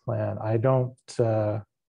figures in this plan? I don't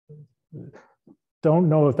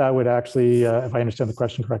know if that would actually, if I understand the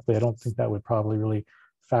question correctly, I don't think that would probably really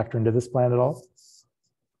factor into this plan at all.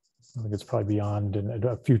 I think it's probably beyond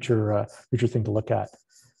a future thing to look at.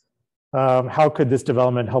 How could this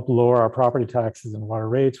development help lower our property taxes and water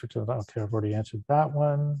rates? Which, okay, I've already answered that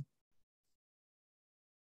one.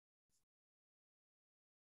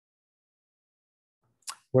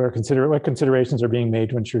 What considerations are being made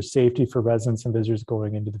to ensure safety for residents and visitors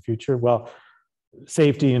going into the future? Well,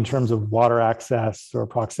 safety in terms of water access or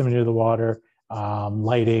proximity to the water,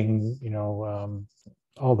 lighting,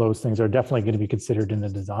 all those things are definitely going to be considered in the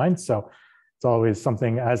design. So it's always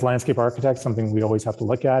something, as landscape architects, something we always have to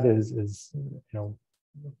look at is the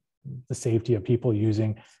safety of people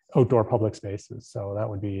using outdoor public spaces. So that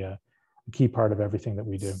would be a key part of everything that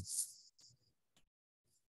we do.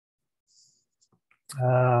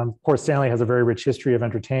 Port Stanley has a very rich history of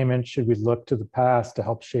entertainment. Should we look to the past to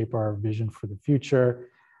help shape our vision for the future?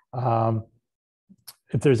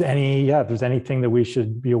 If there's anything that we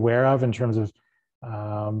should be aware of in terms of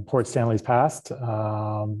Port Stanley's past,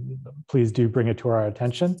 please do bring it to our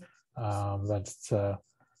attention. That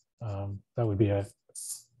would be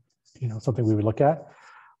something we would look at.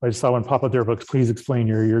 I just saw one pop up there, but please explain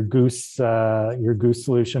your goose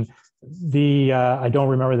solution. I don't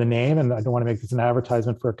remember the name, and I don't want to make this an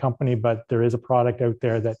advertisement for a company, but there is a product out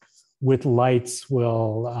there that with lights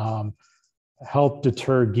will help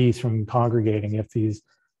deter geese from congregating. If these,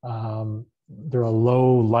 they're a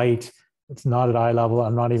low light, it's not at eye level.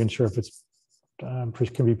 I'm not even sure if it's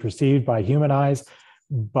can be perceived by human eyes,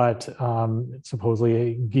 but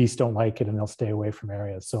supposedly geese don't like it and they'll stay away from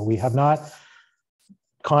areas. So we have not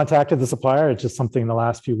contacted the supplier. It's just something in the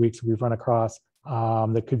last few weeks we've run across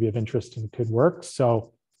that could be of interest and could work.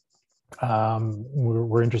 So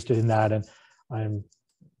we're interested in that. And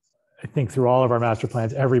I think through all of our master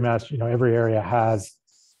plans, every area has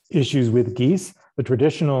issues with geese. The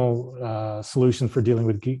traditional solution for dealing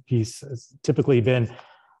with geese has typically been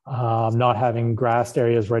not having grassed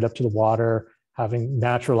areas right up to the water,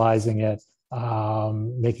 naturalizing it,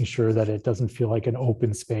 making sure that it doesn't feel like an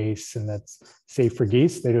open space and that's safe for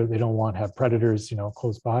geese. They don't want to have predators,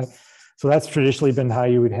 close by. So that's traditionally been how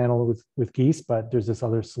you would handle it with geese, but there's this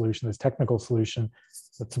other solution, this technical solution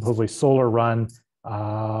that's supposedly solar run,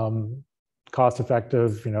 cost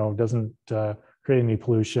effective, doesn't create any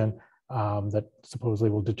pollution, that supposedly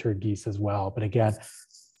will deter geese as well. But again,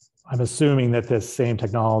 I'm assuming that this same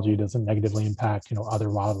technology doesn't negatively impact,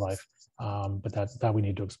 other wildlife, but that we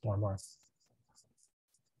need to explore more.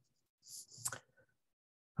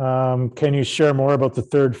 Can you share more about the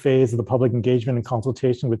third phase of the public engagement and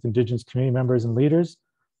consultation with Indigenous community members and leaders?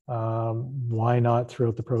 Why not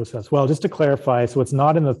throughout the process? Well, just to clarify, so it's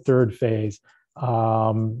not in the third phase.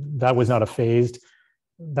 That was not a phased.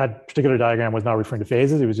 That particular diagram was not referring to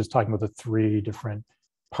phases. It was just talking about the three different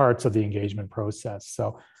parts of the engagement process.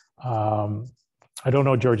 So I don't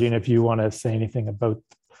know, Georgina, if you want to say anything about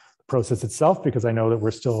the process itself, because I know that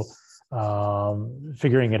we're still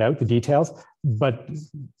figuring it out, the details, but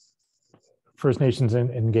First Nations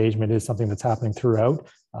engagement is something that's happening throughout.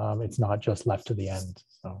 It's not just left to the end.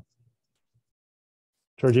 So,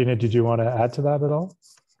 Georgina, did you want to add to that at all?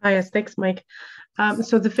 Yes, thanks, Mike.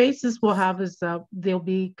 So the phases we'll have is they'll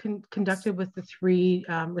be conducted with the three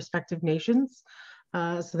respective nations.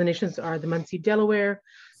 So the nations are the Munsee Delaware,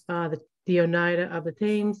 the Oneida of the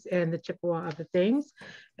Thames, and the Chippewa of the Thames.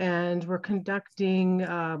 And we're conducting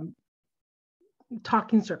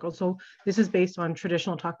talking circles. So this is based on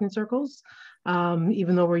traditional talking circles,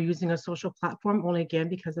 even though we're using a social platform, only again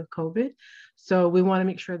because of COVID. So we want to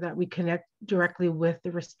make sure that we connect directly with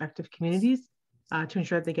the respective communities to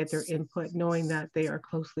ensure that they get their input, knowing that they are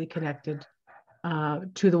closely connected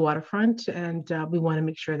to the waterfront. And we want to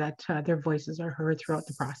make sure that their voices are heard throughout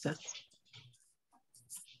the process.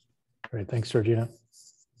 Great, thanks, Georgina.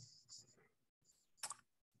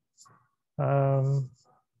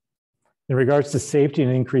 In regards to safety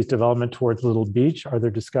and increased development towards Little Beach, are there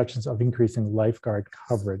discussions of increasing lifeguard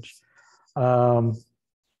coverage?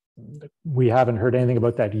 We haven't heard anything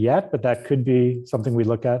about that yet, but that could be something we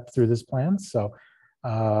look at through this plan. So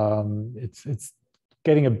it's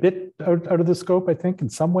getting a bit out of the scope, I think, in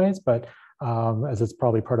some ways, but as it's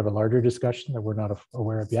probably part of a larger discussion that we're not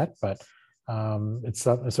aware of yet, but it's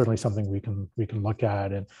certainly something we can look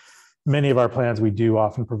at. And many of our plans, we do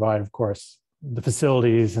often provide, of course, the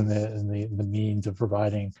facilities and the means of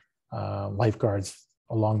providing lifeguards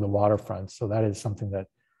along the waterfront. So that is something that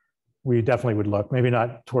we definitely would look, maybe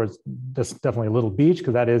not towards this, definitely a Little Beach,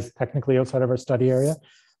 because that is technically outside of our study area,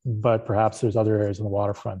 but perhaps there's other areas in the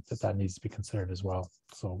waterfront that needs to be considered as well.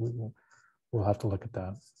 So we'll have to look at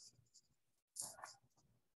that.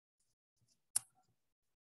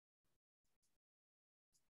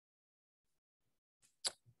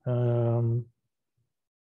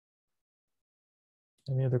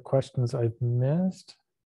 Any other questions I've missed?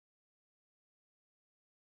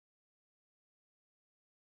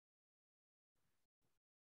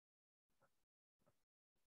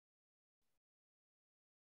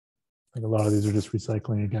 I think a lot of these are just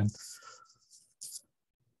recycling again.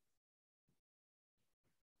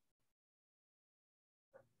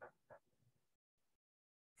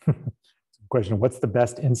 Question, what's the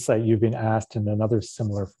best insight you've been asked in another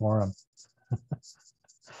similar forum?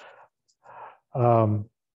 I'm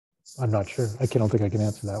not sure. I don't think I can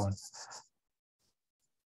answer that one.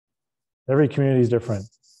 Every community is different.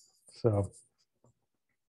 So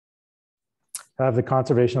have the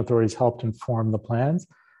conservation authorities helped inform the plans?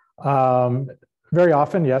 Very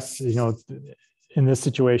often, yes. In this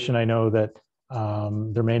situation, I know that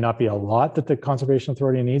there may not be a lot that the conservation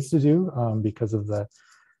authority needs to do because of the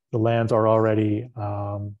lands are already,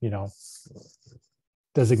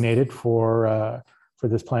 designated for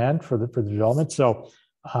this plan for the development. So,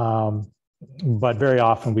 but very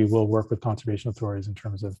often we will work with conservation authorities in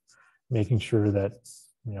terms of making sure that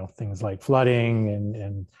things like flooding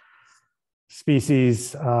and species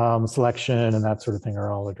selection and that sort of thing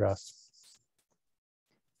are all addressed.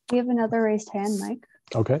 We have another raised hand, Mike.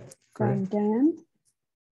 Okay, From great. Dan.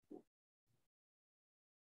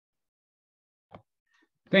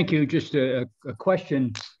 Thank you. Just a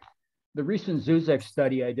question. The recent ZUZEX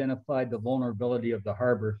study identified the vulnerability of the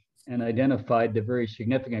harbor and identified the very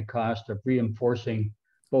significant cost of reinforcing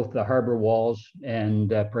both the harbor walls and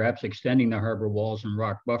perhaps extending the harbor walls and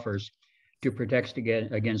rock buffers to protect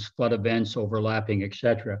against flood events, overlapping,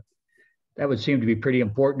 etc. That would seem to be pretty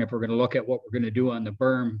important if we're going to look at what we're going to do on the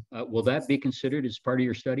berm. Will that be considered as part of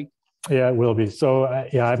your study? Yeah, it will be. So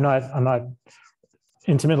yeah, I'm not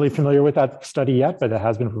intimately familiar with that study yet, but it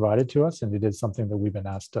has been provided to us, and it is something that we've been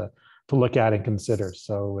asked to look at and consider.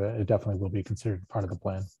 So it definitely will be considered part of the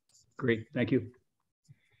plan. Great, thank you.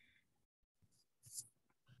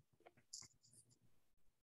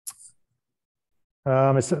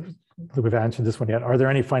 We've answered this one yet. Are there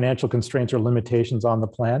any financial constraints or limitations on the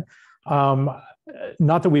plan?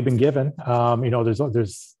 Not that we've been given.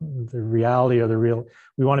 There's the reality or the real.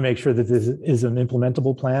 We want to make sure that this is an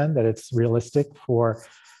implementable plan, that it's realistic for,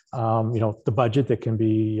 the budget that can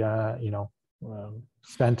be,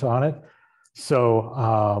 spent on it.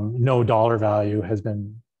 So no dollar value has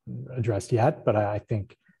been addressed yet, but I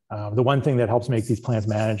think the one thing that helps make these plans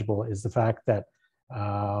manageable is the fact that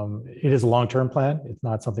it is a long-term plan. It's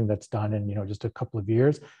not something that's done in, just a couple of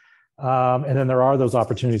years. And then there are those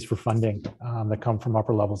opportunities for funding that come from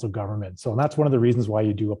upper levels of government. So that's one of the reasons why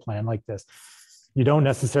you do a plan like this. You don't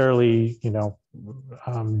necessarily,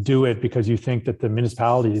 do it because you think that the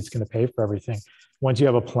municipality is going to pay for everything. Once you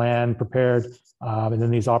have a plan prepared, and then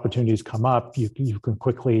these opportunities come up, you can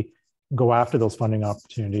quickly go after those funding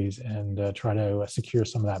opportunities and try to secure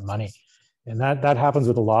some of that money. And that happens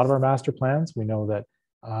with a lot of our master plans. We know that,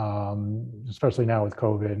 especially now with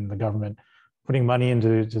COVID and the government putting money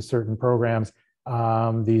into certain programs,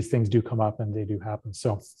 these things do come up and they do happen.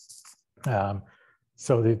 So,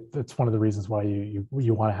 that's one of the reasons why you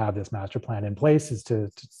want to have this master plan in place, is to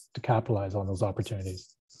capitalize on those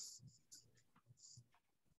opportunities.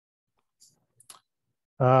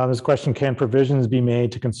 There's a question: can provisions be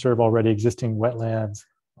made to conserve already existing wetlands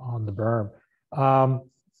on the berm?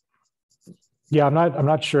 Yeah, I'm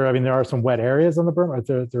not sure. I mean, there are some wet areas on the berm.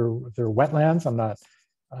 They're wetlands. I'm not.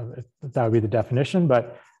 That would be the definition,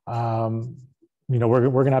 but we're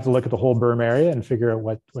going to have to look at the whole berm area and figure out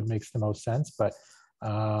what makes the most sense. But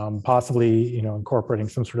possibly, incorporating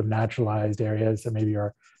some sort of naturalized areas that maybe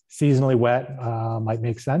are seasonally wet might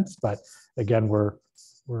make sense. But again, we're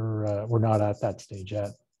not at that stage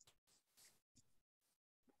yet.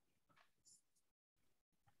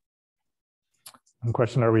 And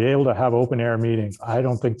question: are we able to have open air meetings? I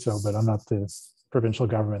don't think so, but I'm not the provincial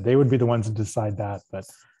government. They would be the ones to decide that, but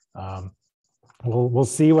we'll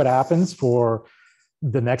see what happens for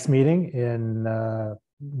the next meeting in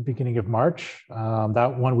beginning of March.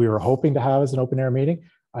 That one we were hoping to have as an open air meeting.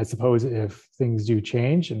 I suppose if things do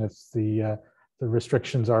change and if the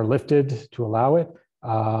restrictions are lifted to allow it,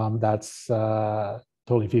 that's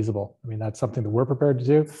totally feasible. I mean, that's something that we're prepared to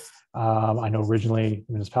do. I know originally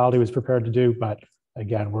the municipality was prepared to do, but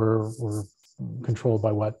again, we're controlled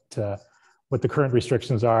by what the current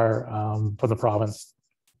restrictions are for the province.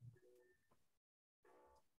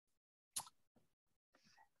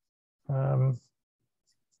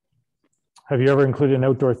 Have you ever included an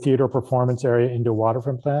outdoor theater performance area into a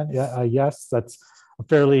waterfront plan? Yeah, yes, that's a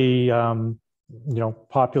fairly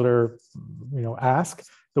popular ask.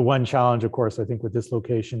 The one challenge, of course, I think with this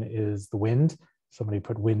location is the wind. Somebody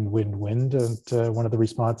put wind into one of the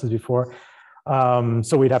responses before.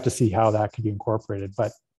 So we'd have to see how that could be incorporated,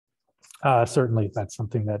 but certainly that's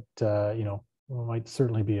something that might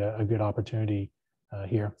certainly be a good opportunity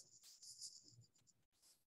here.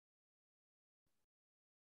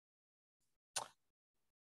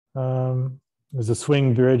 There's a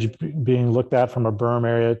swing bridge being looked at from a berm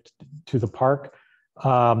area to the park.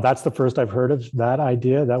 That's the first I've heard of that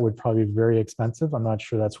idea. That would probably be very expensive. I'm not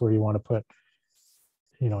sure that's where you want to put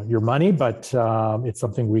your money, but it's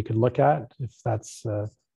something we could look at if that's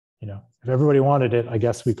if everybody wanted it. I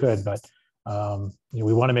guess we could, but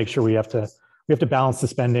we want to make sure we have to balance the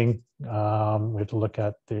spending. We have to look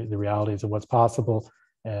at the realities of what's possible,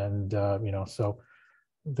 and so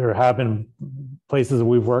there have been places that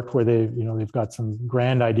we've worked where they've got some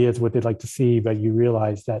grand ideas what they'd like to see, but you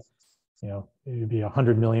realize that it would be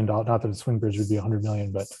 $100 million. Not that a swing bridge would be $100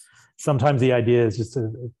 million, but sometimes the idea is just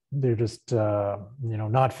they're just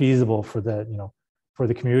not feasible for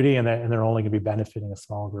the community, and they're only going to be benefiting a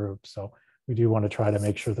small group. So we do want to try to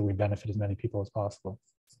make sure that we benefit as many people as possible.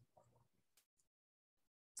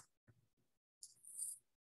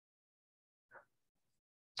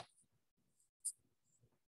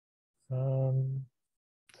 I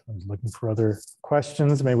was looking for other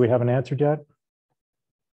questions. Maybe we haven't answered yet.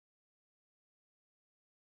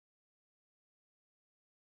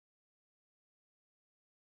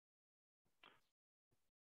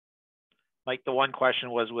 Mike, the one question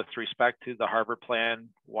was with respect to the harbor plan,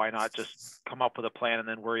 why not just come up with a plan and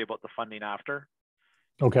then worry about the funding after?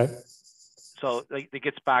 Okay. So it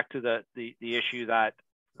gets back to the issue that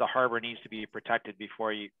the harbor needs to be protected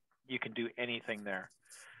before you can do anything there.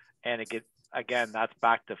 And again, that's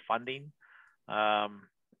back to funding.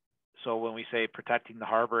 So when we say protecting the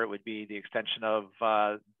harbor, it would be the extension of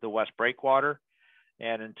the West Breakwater.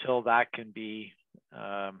 And until that can be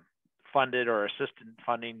funded or assisted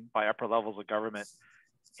funding by upper levels of government,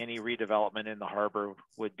 any redevelopment in the harbor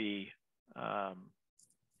would be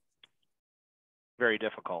very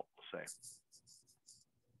difficult, we'll say.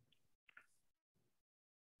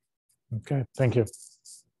 Okay, thank you.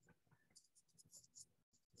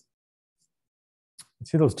 I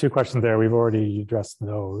see those two questions there. We've already addressed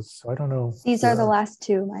those. So I don't know. These are the last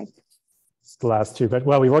two, Mike. The last two, but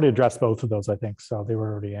well, we've already addressed both of those, I think. So they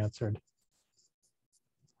were already answered.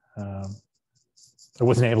 I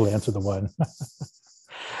wasn't able to answer the one.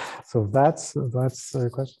 So that's the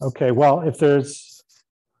question. Okay, well, if there's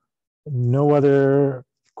no other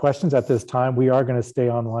questions at this time, we are going to stay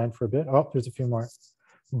online for a bit. Oh, there's a few more.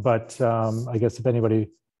 But I guess if anybody,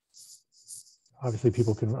 obviously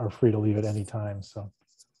people are free to leave at any time. So,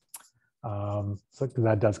 so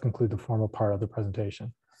that does conclude the formal part of the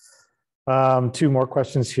presentation. Two more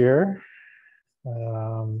questions here.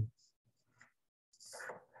 I'm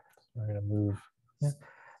going to move. Yeah.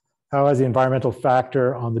 How has the environmental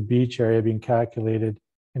factor on the beach area being calculated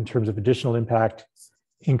in terms of additional impact,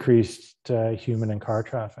 increased human and car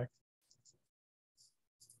traffic?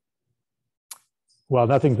 Well,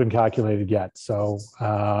 nothing's been calculated yet. So,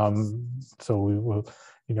 so we will,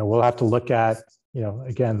 we'll have to look at,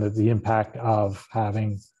 again, the impact of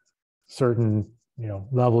having certain,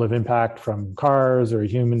 level of impact from cars or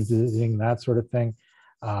humans visiting, that sort of thing.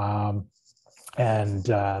 So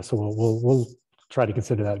we'll try to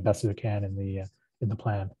consider that best as we can in the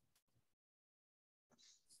plan.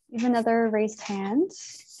 We have another raised hand.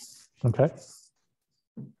 Okay.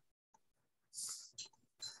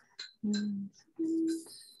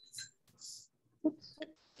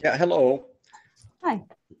 Yeah, hello. Hi.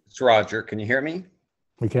 It's Roger. Can you hear me?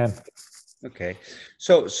 We can. Okay.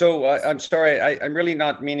 So I'm sorry. I'm really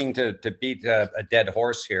not meaning to beat a dead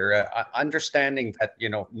horse here. Understanding that,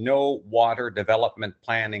 no water development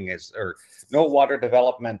no water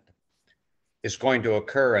development is going to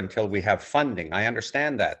occur until we have funding. I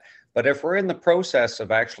understand that. But if we're in the process of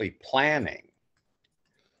actually planning,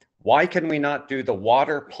 why can we not do the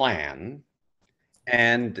water plan?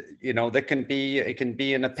 And, it can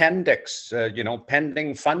be an appendix,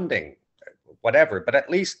 pending funding, whatever. But at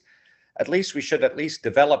least we should at least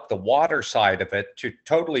develop the water side of it to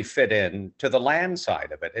totally fit in to the land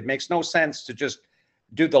side of it. It makes no sense to just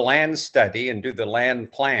do the land study and do the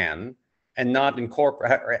land plan and not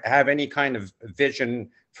have any kind of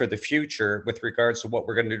vision for the future with regards to what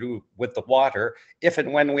we're going to do with the water, if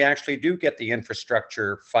and when we actually do get the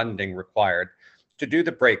infrastructure funding required to do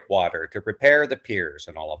the breakwater, to repair the piers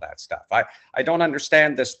and all of that stuff. I don't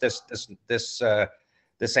understand this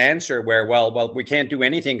answer where, well, we can't do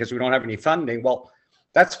anything because we don't have any funding. Well,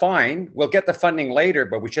 that's fine. We'll get the funding later,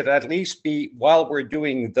 but we should at least be, while we're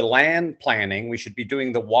doing the land planning, we should be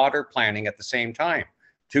doing the water planning at the same time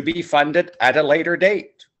to be funded at a later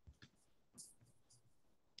date.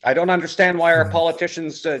 I don't understand why our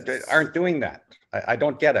politicians aren't doing that. I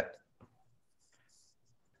don't get it.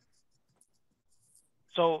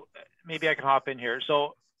 So maybe I can hop in here.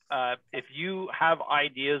 So if you have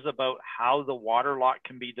ideas about how the water lot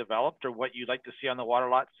can be developed or what you'd like to see on the water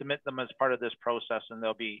lot, submit them as part of this process and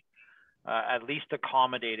they'll be at least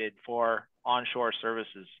accommodated for onshore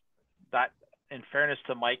services. That, in fairness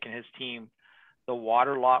to Mike and his team, the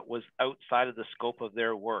water lot was outside of the scope of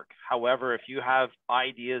their work. However, if you have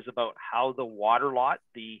ideas about how the water lot,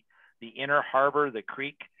 the inner harbor, the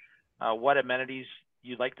creek, what amenities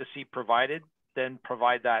you'd like to see provided, then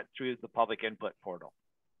provide that through the public input portal.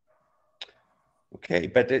 Okay,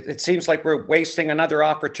 but it seems like we're wasting another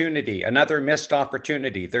opportunity, another missed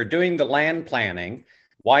opportunity. They're doing the land planning.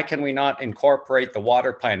 Why can we not incorporate the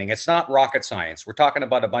water planning? It's not rocket science. We're talking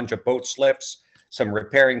about a bunch of boat slips, some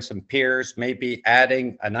repairing some piers, maybe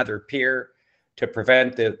adding another pier to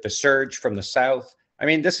prevent the surge from the south. I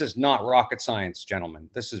mean, this is not rocket science, gentlemen.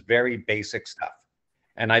 This is very basic stuff.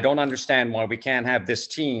 And I don't understand why we can't have this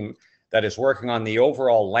team that is working on the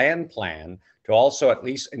overall land plan to also at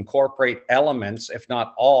least incorporate elements, if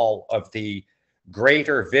not all, of the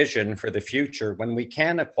greater vision for the future when we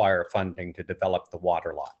can acquire funding to develop the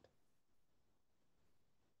water lot?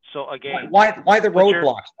 So again, why the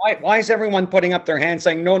roadblocks? Why is everyone putting up their hands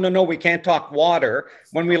saying, no, no, no, we can't talk water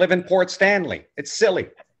when we live in Port Stanley? It's silly.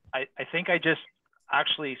 I think I just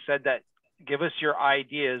actually said that. Give us your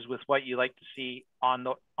ideas with what you like to see on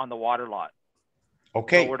the water lot.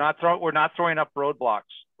 Okay. So we're not throwing up roadblocks,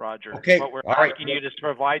 Roger. Okay. What we're All asking right. you is to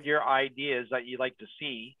provide your ideas that you like to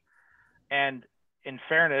see. And in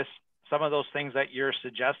fairness, some of those things that you're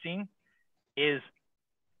suggesting is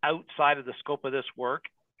outside of the scope of this work,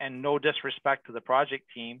 and no disrespect to the project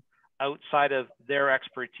team, outside of their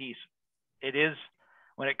expertise. It is,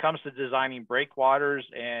 when it comes to designing breakwaters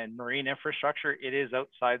and marine infrastructure, it is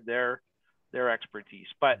outside their expertise.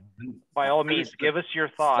 But by all means, give us your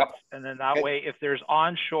thoughts. And then that way, if there's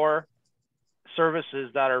onshore services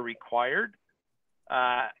that are required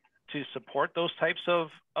to support those types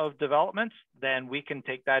of developments, then we can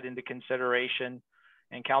take that into consideration,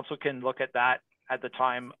 and council can look at that at the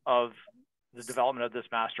time of the development of this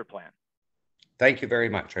master plan. Thank you very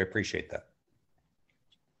much. I appreciate that.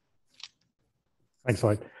 Thanks,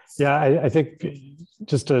 Lloyd. Yeah, I think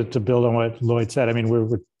just to build on what Lloyd said, I mean,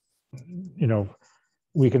 we're you know,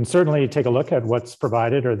 we can certainly take a look at what's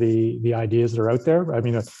provided or the ideas that are out there. I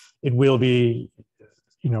mean, it will be,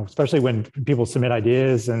 you know, especially when people submit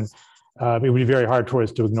ideas, and it would be very hard for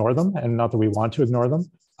us to ignore them, and not that we want to ignore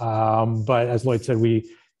them. But as Lloyd said,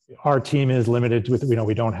 our team is limited with, you know,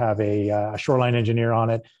 we don't have a shoreline engineer on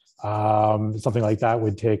it. Something like that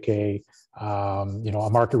would take you know, a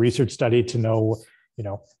market research study to know, you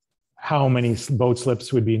know, how many boat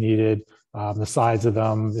slips would be needed, the size of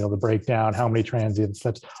them, you know, the breakdown, how many transient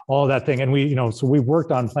slips, all that thing. And we, you know, so we've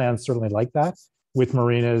worked on plans certainly like that with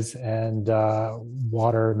marinas and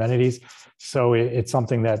water amenities. So it's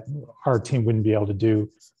something that our team wouldn't be able to do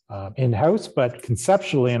in-house, but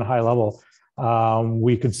conceptually and high level,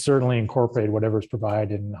 we could certainly incorporate whatever's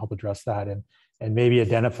provided and help address that, and maybe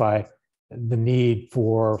identify the need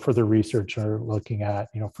for further research or looking at,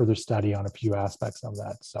 you know, further study on a few aspects of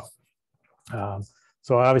that. So,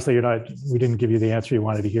 so obviously we didn't give you the answer you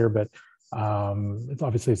wanted to hear, but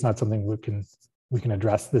obviously it's not something we can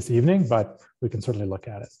address this evening, but we can certainly look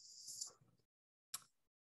at it.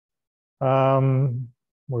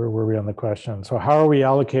 Where were we on the question? So how are we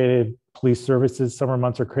allocated police services? Summer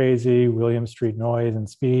months are crazy, William Street noise and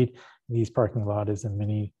speed. These parking lot is a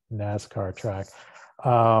mini NASCAR track.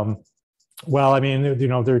 Well, I mean, you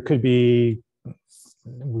know, there could be,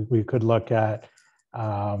 we could look at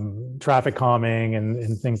traffic calming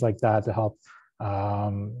and things like that to help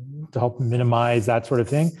minimize that sort of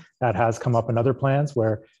thing. That has come up in other plans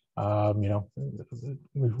where, you know,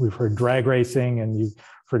 we've heard drag racing, and you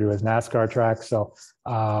refer to as NASCAR tracks. So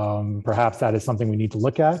perhaps that is something we need to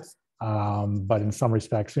look at. But in some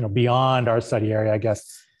respects, you know, beyond our study area, I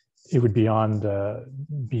guess it would be beyond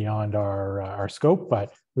our scope,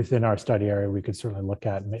 but within our study area, we could certainly look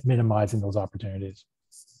at minimizing those opportunities.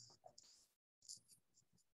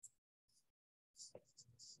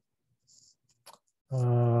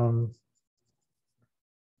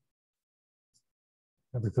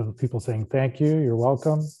 People saying thank you, you're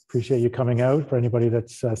welcome. Appreciate you coming out. For anybody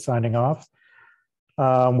that's signing off.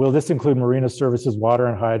 Will this include marina services, water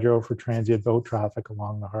and hydro for transient boat traffic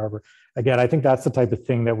along the harbor? Again, I think that's the type of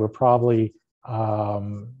thing that we're probably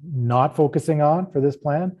not focusing on for this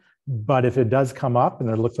plan. But if it does come up and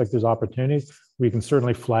it looks like there's opportunities, we can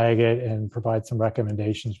certainly flag it and provide some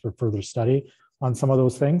recommendations for further study on some of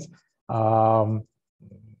those things.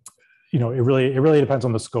 You know, it really depends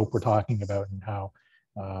on the scope we're talking about and how,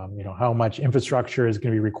 you know, how much infrastructure is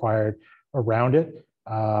going to be required around it.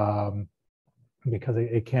 Because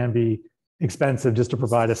it can be expensive just to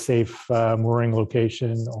provide a safe mooring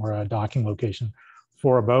location or a docking location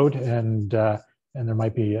for a boat, and there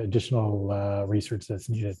might be additional research that's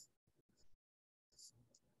needed.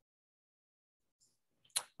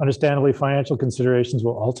 Understandably, financial considerations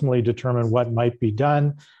will ultimately determine what might be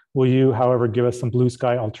done. Will you, however, give us some blue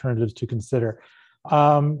sky alternatives to consider?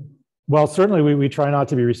 Well, certainly we try not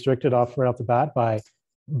to be restricted right off the bat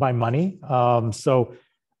by money. So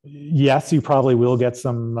yes, you probably will get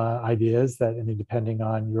some ideas that, I mean, depending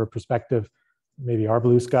on your perspective, maybe are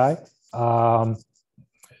blue sky.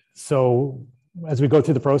 So as we go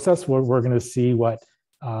through the process, we're going to see what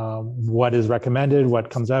is recommended, what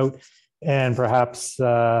comes out, and perhaps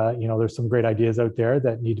you know, there's some great ideas out there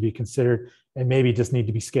that need to be considered and maybe just need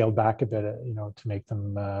to be scaled back a bit, you know, to make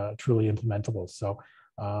them truly implementable. So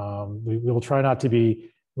we will try not to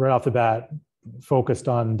be right off the bat focused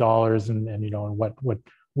on dollars and you know, and what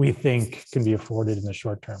we think can be afforded in the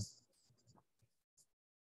short term.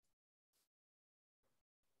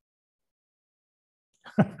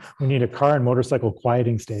 We need a car and motorcycle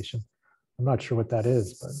quieting station. I'm not sure what that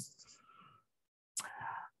is,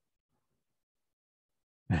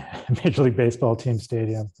 but Major League Baseball team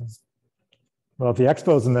stadium. Well, if the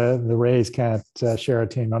Expos and the Rays can't share a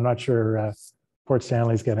team, I'm not sure Port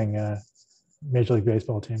Stanley's getting a Major League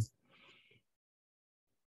Baseball team.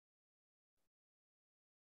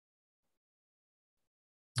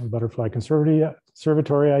 Butterfly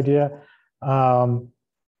Conservatory idea.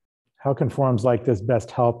 How can forums like this best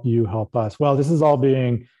help you help us? Well, this is all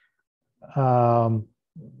being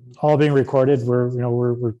recorded.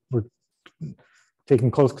 We're taking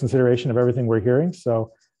close consideration of everything we're hearing.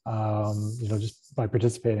 So just by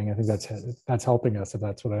participating, I think that's helping us, if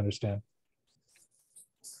that's what I understand.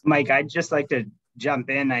 Mike, I'd just like to jump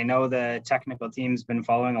in. I know the technical team's been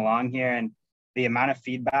following along here, and the amount of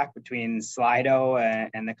feedback between Slido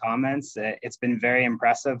and the comments, it's been very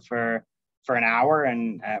impressive for an hour,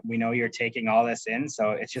 and we know you're taking all this in.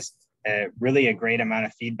 So it's just really a great amount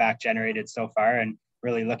of feedback generated so far, and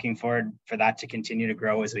really looking forward for that to continue to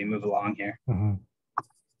grow as we move along here. Mm-hmm.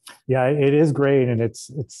 Yeah, it is great, and it's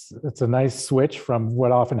a nice switch from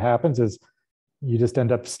what often happens is you just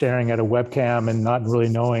end up staring at a webcam and not really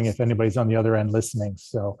knowing if anybody's on the other end listening.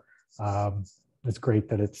 So it's great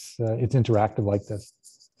that it's interactive like this.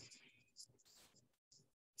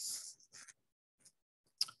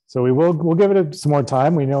 So we'll give it some more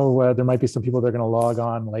time. We know there might be some people that are going to log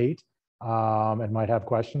on late and might have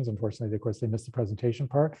questions. Unfortunately, of course, they missed the presentation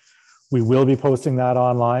part. We will be posting that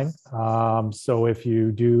online. So if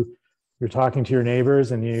you're talking to your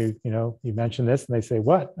neighbors and you mention this and they say,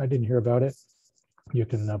 "What? I didn't hear about it," you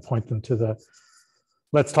can point them to the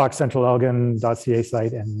Let's Talk CentralElgin.ca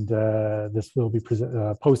site, and this will be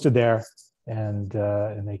posted there, and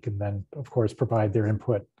they can then, of course, provide their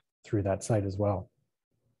input through that site as well.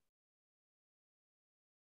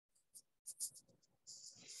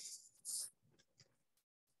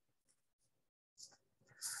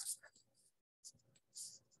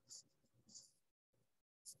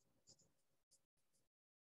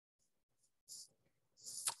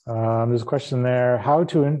 There's a question there, how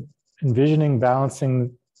do you envision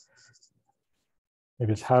balancing the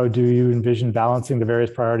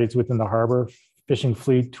various priorities within the harbor, fishing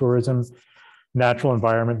fleet, tourism, natural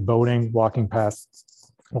environment, boating, walking paths?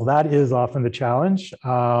 Well, that is often the challenge.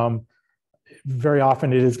 Very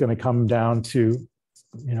often it is going to come down to,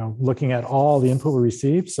 looking at all the input we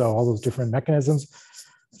receive, so all those different mechanisms,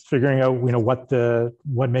 figuring out,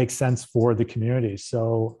 what makes sense for the community.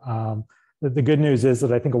 So the good news is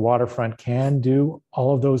that I think a waterfront can do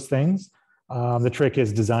all of those things. The trick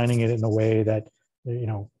is designing it in a way that,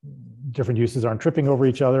 different uses aren't tripping over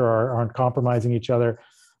each other or aren't compromising each other,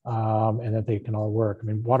 and that they can all work. I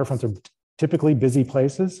mean, waterfronts are typically busy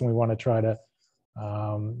places, and we want to try to,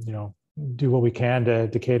 do what we can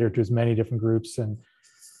to cater to as many different groups and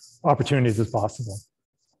opportunities as possible.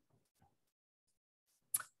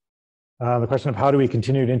 The question of how do we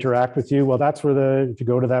continue to interact with you? Well, that's where if you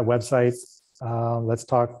go to that website, Let's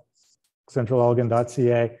Talk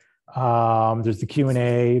CentralElgin.ca. There's the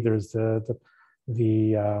Q&A. There's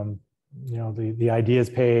the ideas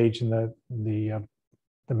page and the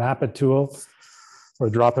map it tool or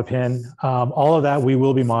drop a pin. All of that we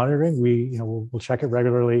will be monitoring. We'll check it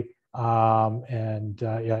regularly.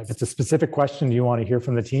 If it's a specific question you want to hear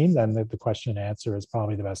from the team, then the question and answer is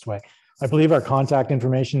probably the best way. I believe our contact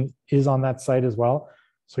information is on that site as well,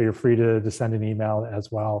 so you're free to send an email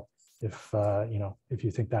as well if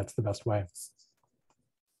you think that's the best way.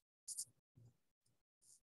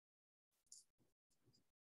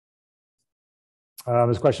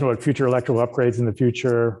 There's a question about future electrical upgrades in the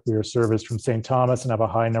future. We are serviced from St. Thomas and have a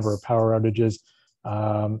high number of power outages.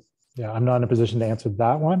 I'm not in a position to answer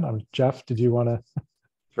that one. Jeff, did you want to?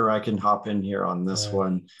 Sure, I can hop in here on this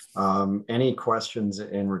one. Any questions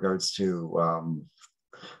in regards to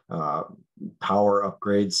power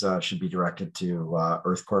upgrades should be directed to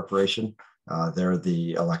Earth Corporation. They're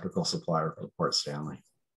the electrical supplier for Port Stanley.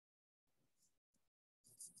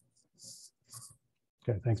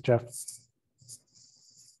 Okay, thanks, Jeff.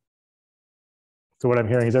 So what I'm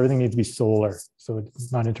hearing is everything needs to be solar, so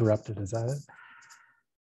it's not interrupted. Is that it?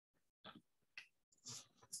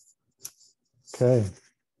 Okay.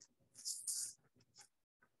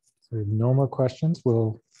 So we have no more questions.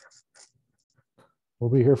 We'll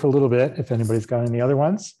be here for a little bit if anybody's got any other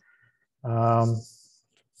ones. How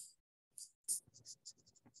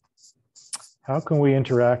can we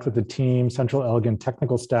interact with the team, Central Elgin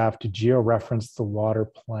technical staff to geo-reference the water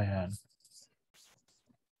plan?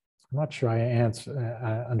 I'm not sure I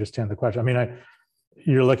understand the question. I mean,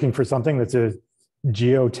 you're looking for something that's a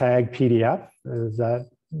geotag PDF? Is that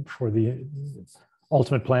for the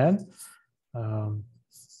ultimate plan. I'm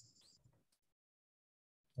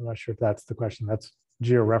not sure if that's the question. That's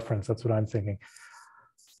georeference. That's what I'm thinking.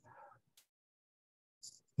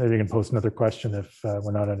 Maybe you can post another question if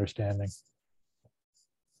we're not understanding.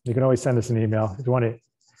 You can always send us an email. If you want to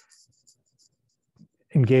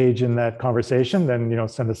engage in that conversation, then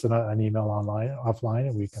send us an email offline,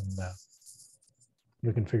 and we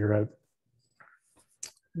can figure out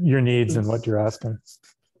your needs and what you're asking.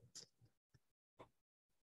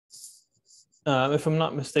 If I'm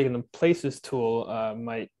not mistaken, the Places tool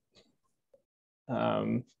might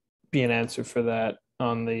be an answer for that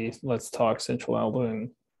on the Let's Talk Central Alberta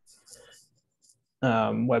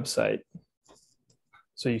website.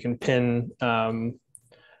 So you can pin an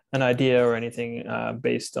idea or anything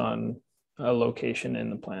based on a location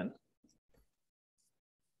in the plan.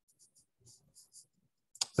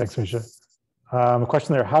 Thanks, Misha. A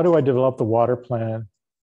question there, how do I develop the water plan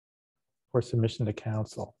for submission to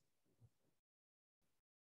council?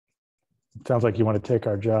 It sounds like you want to take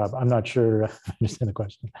our job. I'm not sure I understand the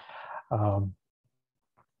question.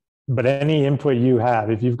 But any input you have,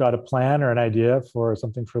 if you've got a plan or an idea for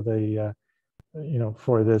something for the,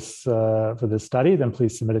 for this study, then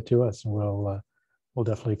please submit it to us, and we'll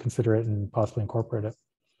definitely consider it and possibly incorporate it.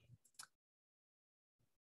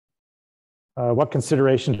 What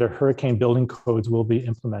consideration to hurricane building codes will be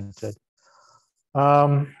implemented?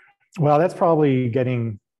 Well, that's probably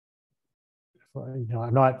getting,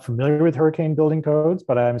 I'm not familiar with hurricane building codes,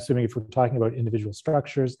 but I'm assuming if we're talking about individual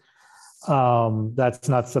structures, that's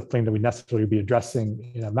not something that we necessarily be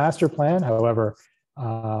addressing in a master plan. However,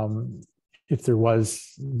 if there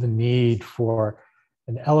was the need for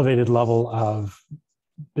an elevated level of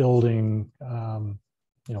building,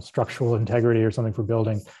 structural integrity or something for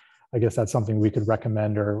building, I guess that's something we could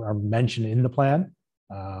recommend or mention in the plan.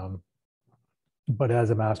 But as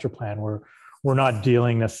a master plan, we're not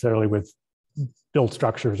dealing necessarily with built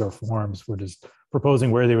structures or forms. We're just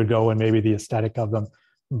proposing where they would go and maybe the aesthetic of them,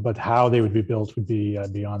 but how they would be built would be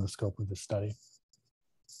beyond the scope of this study.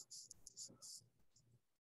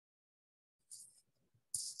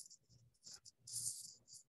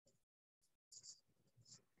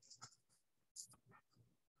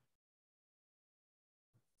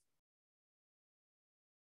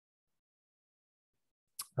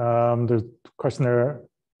 There's a question there,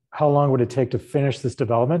 how long would it take to finish this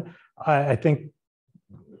development? I think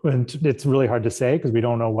it's really hard to say because we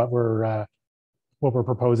don't know what we're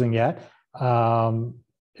proposing yet.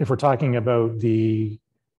 If we're talking about the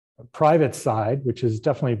private side, which is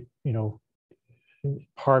definitely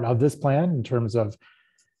part of this plan in terms of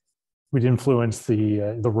we'd influence the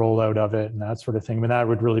rollout of it and that sort of thing. I mean, that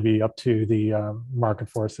would really be up to the market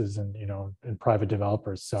forces and and private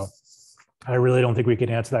developers. So I really don't think we could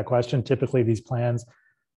answer that question. Typically, these plans,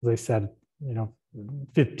 as I said,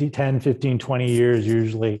 10, 15, 20 years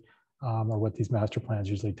usually are what these master plans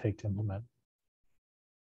usually take to implement.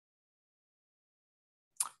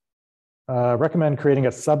 Recommend creating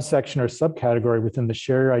a subsection or subcategory within the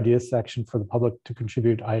share your ideas section for the public to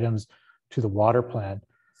contribute items to the water plan.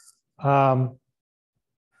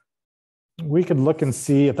 We could look and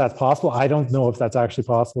see if that's possible. I don't know if that's actually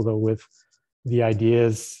possible though with the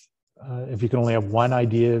ideas. If you can only have one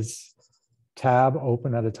ideas tab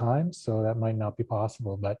open at a time, so that might not be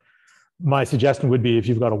possible. But my suggestion would be if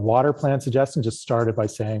you've got a water plan suggestion, just start it by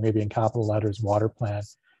saying maybe in capital letters, water plan.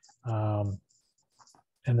 And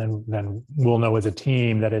then we'll know as a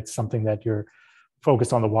team that it's something that you're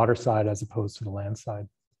focused on the water side as opposed to the land side.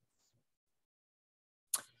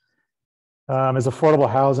 Is affordable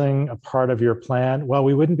housing a part of your plan? Well,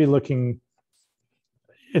 we wouldn't be looking,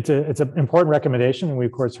 it's an important recommendation. And we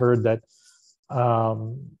of course heard that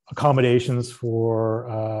accommodations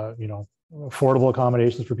for, affordable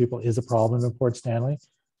accommodations for people is a problem in Port Stanley.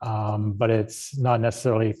 But it's not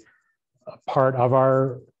necessarily a part of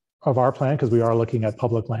our plan because we are looking at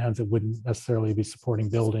public lands that wouldn't necessarily be supporting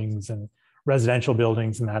buildings and residential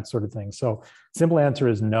buildings and that sort of thing. So simple answer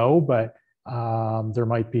is no, but there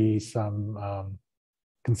might be some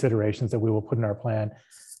considerations that we will put in our plan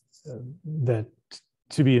that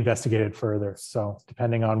to be investigated further. So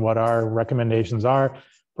depending on what our recommendations are,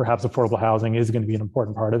 perhaps affordable housing is going to be an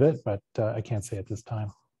important part of it, but I can't say at this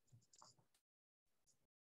time.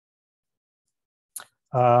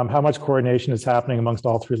 How much coordination is happening amongst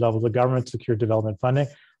all three levels of government to secure development funding?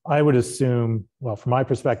 I would assume, well, from my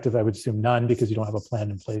perspective, I would assume none because you don't have a plan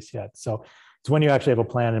in place yet. So it's when you actually have a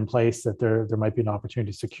plan in place that there might be an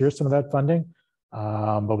opportunity to secure some of that funding.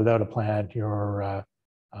 But without a plan, you're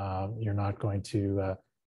not going to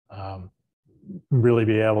really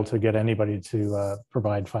be able to get anybody to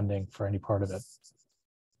provide funding for any part of it.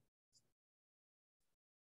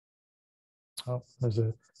 Oh, there's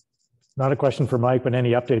not a question for Mike, but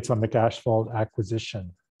any updates on McAsphalt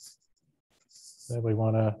acquisition? Anybody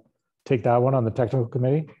want to take that one on the technical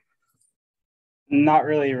committee? Not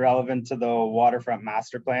really relevant to the waterfront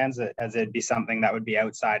master plans, as it'd be something that would be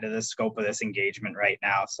outside of the scope of this engagement right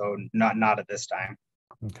now. So not at this time.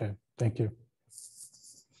 Okay, thank you.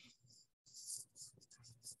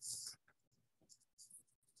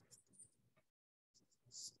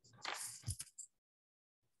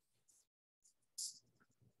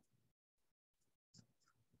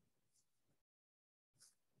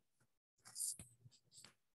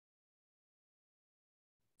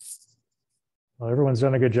 Well, everyone's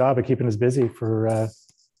done a good job of keeping us busy for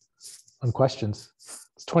on questions.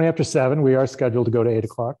 It's 20 after 7. We are scheduled to go to 8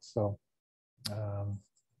 o'clock, so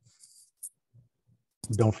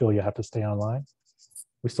don't feel you have to stay online.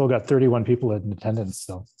 We still got 31 people in attendance,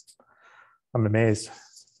 so I'm amazed.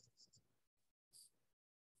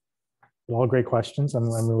 All great questions. I'm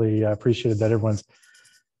really appreciative that everyone's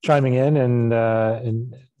chiming in,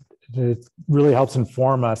 and it really helps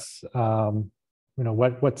inform us.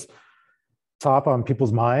 What's top on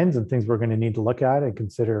people's minds and things we're going to need to look at and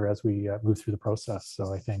consider as we move through the process.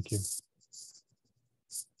 So I thank you.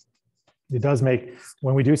 It does make,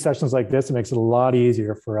 when we do sessions like this, it makes it a lot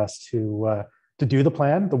easier for us to do the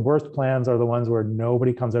plan. The worst plans are the ones where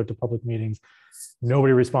nobody comes out to public meetings,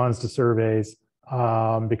 nobody responds to surveys,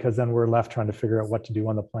 because then we're left trying to figure out what to do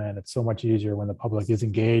on the plan. It's so much easier when the public is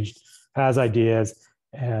engaged, has ideas,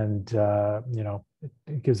 and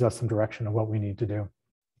it gives us some direction of what we need to do.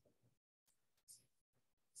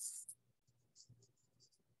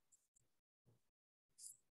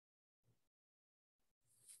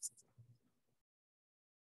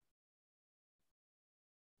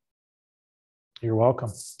 You're welcome.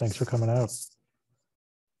 Thanks for coming out.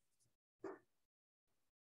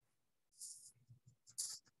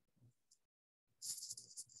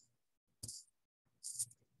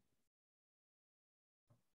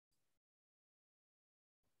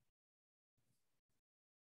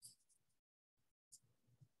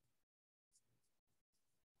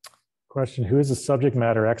 Question, who is the subject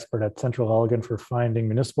matter expert at Central Elgin for finding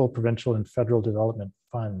municipal, provincial, and federal development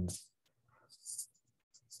funds?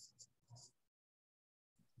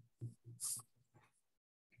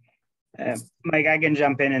 Mike, I can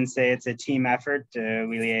jump in and say it's a team effort. We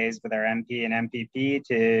liaise with our MP and MPP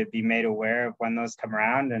to be made aware of when those come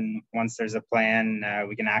around. And once there's a plan,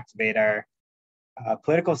 we can activate our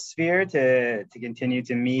political sphere to continue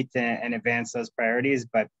to meet and advance those priorities.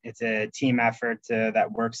 But it's a team effort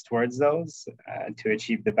that works towards those to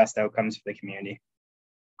achieve the best outcomes for the community.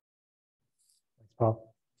 Thanks, Paul.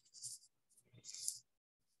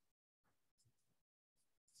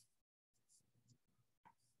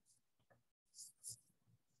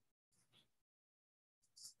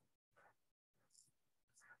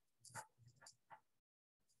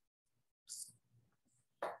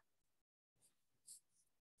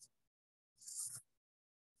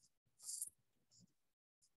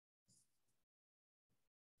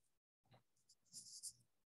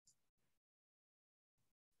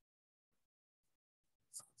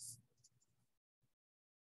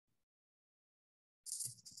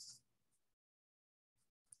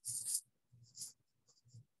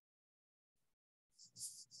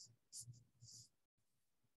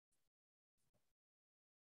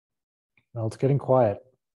 Well, it's getting quiet.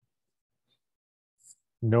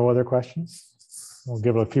 No other questions? We'll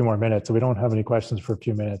give it a few more minutes. So we don't have any questions for a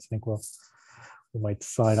few minutes. I think we might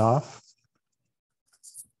sign off.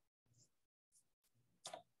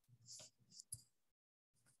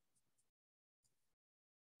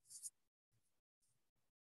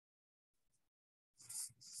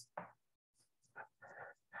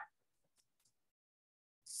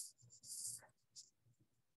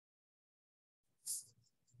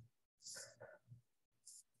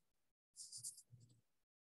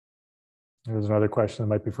 There's another question that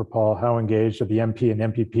might be for Paul. How engaged are the MP and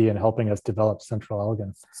MPP in helping us develop Central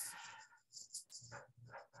Elgin?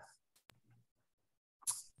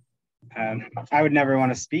 I would never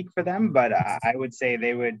want to speak for them, but I would say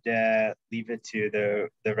they would leave it to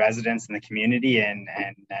the residents and the community and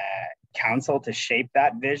council to shape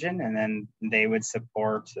that vision, and then they would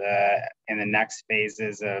support in the next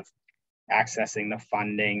phases of accessing the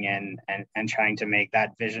funding and trying to make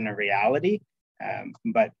that vision a reality.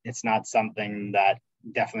 But it's not something that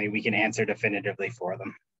definitely we can answer definitively for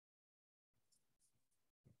them.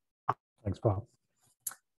 Thanks, Bob.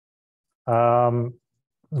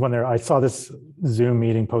 I saw this Zoom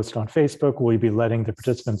meeting posted on Facebook. Will you be letting the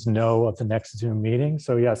participants know of the next Zoom meeting?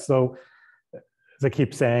 So yes, so as I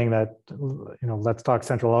keep saying that, let's talk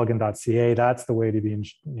centralelgin.ca. That's the way to be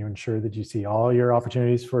ensure that you see all your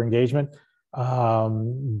opportunities for engagement.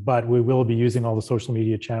 But we will be using all the social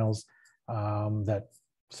media channels that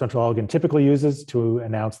Central Elgin typically uses to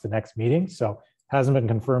announce the next meeting. So hasn't been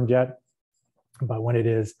confirmed yet, but when it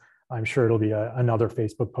is, I'm sure it'll be another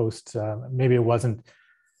Facebook post. Maybe it wasn't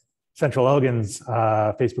Central Elgin's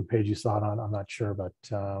Facebook page you saw it on, I'm not sure, but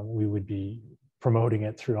we would be promoting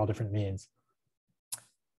it through all different means.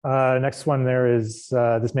 Next one there is,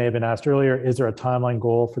 this may have been asked earlier, is there a timeline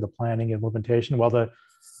goal for the planning and implementation? Well,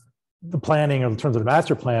 the planning in terms of the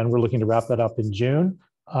master plan, we're looking to wrap that up in June.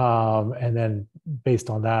 And then based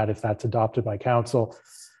on that, if that's adopted by council,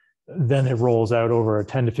 then it rolls out over a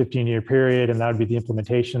 10 to 15 year period, and that would be the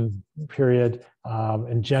implementation period.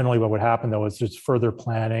 And generally what would happen though is just further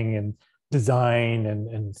planning and design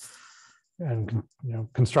and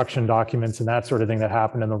construction documents and that sort of thing that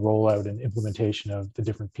happen in the rollout and implementation of the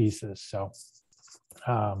different pieces. So,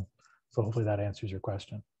 so hopefully that answers your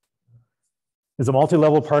question. Is a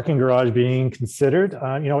multi-level parking garage being considered?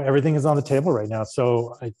 Everything is on the table right now.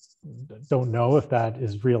 So I don't know if that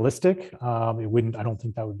is realistic. I don't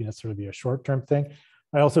think that would necessarily be a short-term thing.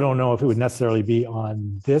 I also don't know if it would necessarily be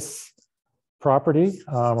on this property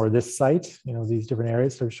or this site, these different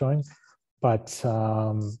areas they're showing. But,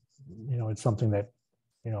 it's something that,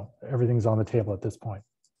 everything's on the table at this point.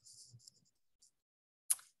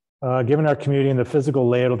 Given our community and the physical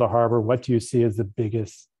layout of the harbor, what do you see as the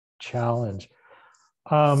biggest challenge?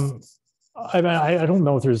 I don't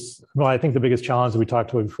know if I think the biggest challenge that we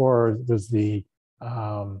talked about before was the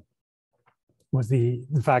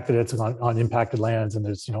fact that it's on impacted lands and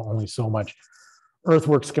there's, only so much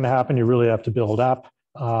earthworks going to happen. You really have to build up.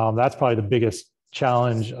 That's probably the biggest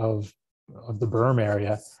challenge of the berm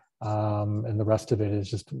area. And the rest of it is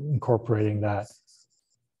just incorporating that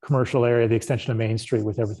commercial area, the extension of Main Street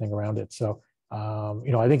with everything around it. So,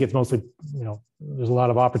 I think it's mostly, there's a lot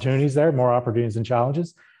of opportunities there, more opportunities than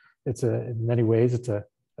challenges. In many ways, it's a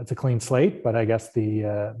clean slate, but I guess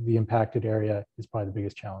the impacted area is probably the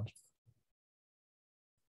biggest challenge.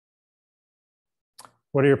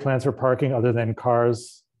 What are your plans for parking other than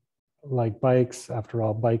cars like bikes? After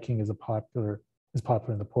all, biking is popular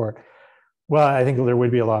in the port. Well, I think there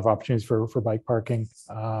would be a lot of opportunities for bike parking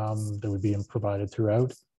that would be provided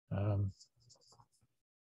throughout.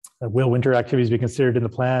 Will winter activities be considered in the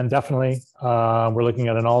plan? Definitely. We're looking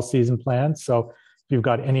at an all-season plan. So if you've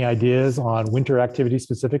got any ideas on winter activities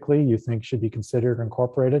specifically you think should be considered or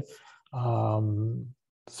incorporated,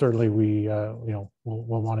 certainly we'll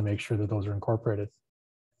want to make sure that those are incorporated.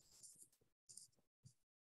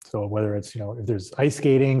 So whether it's, if there's ice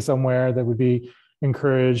skating somewhere that would be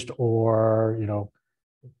encouraged, or,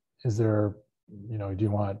 is there, do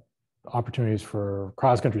you want opportunities for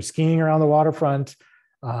cross-country skiing around the waterfront?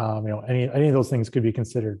 Any of those things could be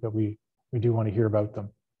considered, but we do want to hear about them.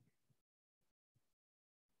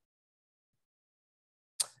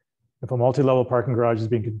 If a multi-level parking garage is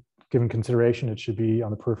being given consideration, it should be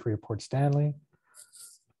on the periphery of Port Stanley.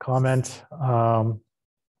 Comment,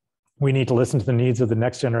 we need to listen to the needs of the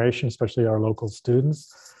next generation, especially our local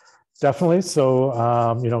students. Definitely.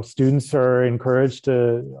 So, students are encouraged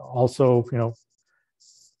to also,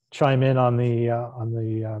 chime in on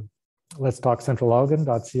the let's talk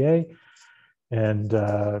centralelgin.ca and,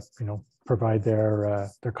 provide their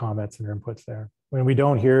comments and their inputs there. When we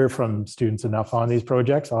don't hear from students enough on these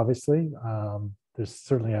projects, obviously, there's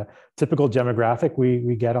certainly a typical demographic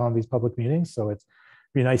we get on these public meetings. So it'd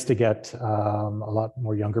be nice to get a lot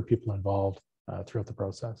more younger people involved throughout the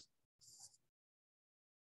process.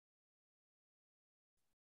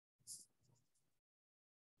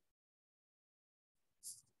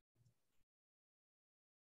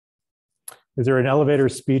 Is there an elevator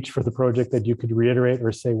speech for the project that you could reiterate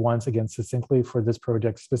or say once again succinctly for this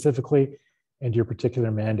project specifically and your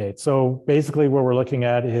particular mandate? So basically what we're looking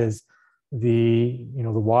at is the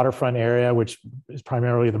waterfront area, which is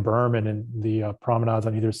primarily the berm and the promenades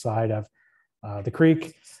on either side of the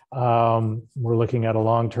creek. We're looking at a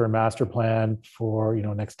long-term master plan for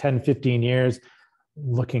next 10, 15 years,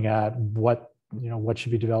 looking at what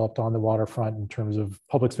should be developed on the waterfront in terms of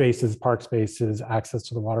public spaces, park spaces, access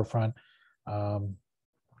to the waterfront.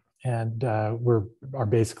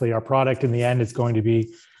 Basically our product in the end is going to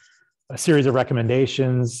be a series of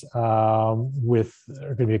recommendations are going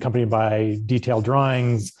to be accompanied by detailed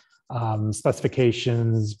drawings,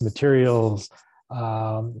 specifications, materials,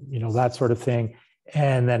 that sort of thing,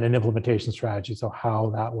 and then an implementation strategy. So how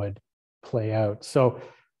that would play out. So,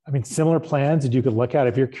 similar plans that you could look at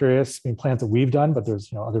if you're curious. Plans that we've done, but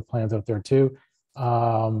there's other plans out there too.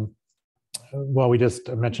 well, we just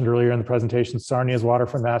mentioned earlier in the presentation, Sarnia's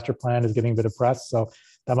Waterfront Master Plan is getting a bit of press, so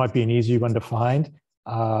that might be an easy one to find.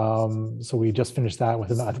 So we just finished that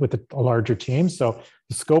with a larger team. So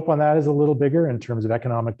the scope on that is a little bigger in terms of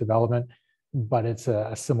economic development, but it's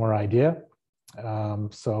a similar idea.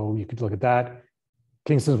 So you could look at that.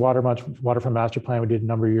 Kingston's Waterfront Master Plan we did a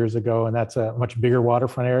number of years ago, and that's a much bigger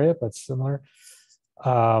waterfront area, but similar.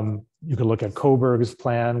 You could look at Coburg's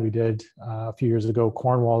plan we did a few years ago.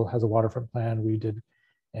 Cornwall has a waterfront plan we did,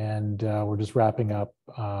 and we're just wrapping up.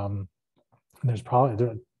 There's probably,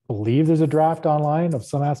 I believe there's a draft online of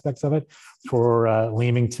some aspects of it for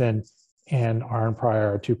Leamington and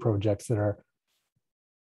Arnprior, are two projects that are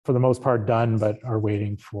for the most part done, but are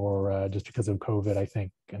waiting for just because of COVID, I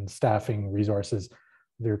think, and staffing resources.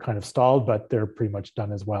 They're kind of stalled, but they're pretty much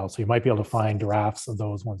done as well. So you might be able to find drafts of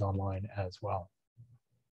those ones online as well.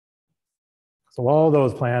 So all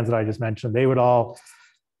those plans that I just mentioned, they all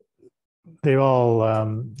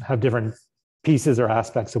have different pieces or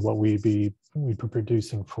aspects of what we'd be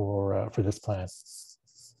producing for this plan.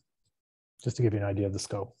 Just to give you an idea of the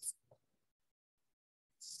scope.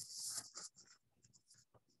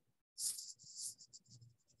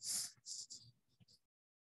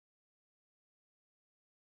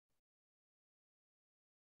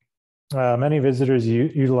 Many visitors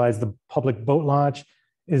utilize the public boat launch.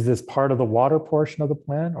 Is this part of the water portion of the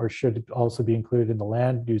plan, or should it also be included in the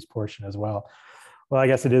land use portion as well? Well, I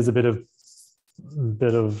guess it is a bit of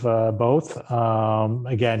both.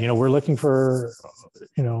 Again, we're looking for,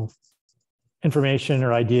 information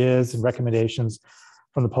or ideas and recommendations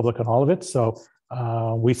from the public on all of it. So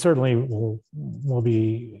we certainly will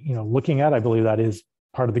be, looking at. I believe that is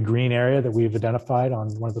part of the green area that we've identified on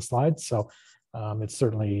one of the slides. So it's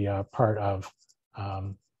certainly part of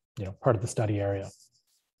the study area.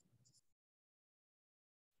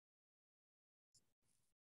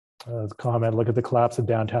 Comment, look at the collapse of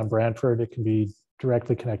downtown Brantford. It can be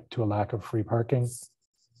directly connected to a lack of free parking.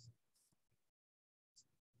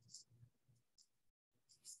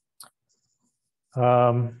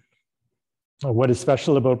 What is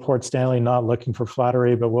special about Port Stanley? Not looking for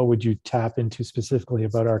flattery, but what would you tap into specifically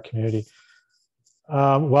about our community?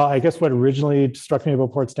 Well, I guess what originally struck me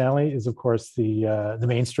about Port Stanley is, of course, the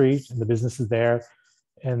main street and the businesses there,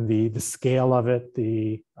 and the scale of it,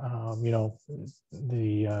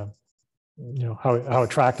 how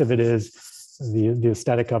attractive it is, the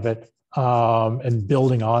aesthetic of it, and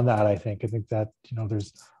building on that. I think that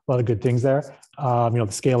there's a lot of good things there. The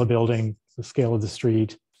scale of building, the scale of the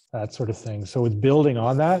street, that sort of thing. So with building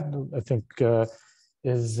on that, I think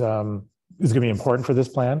is going to be important for this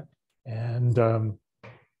plan. And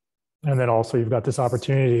then also you've got this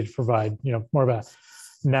opportunity to provide, more of a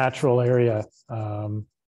natural area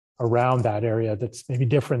around that area that's maybe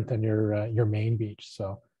different than your main beach.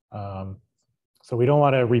 So we don't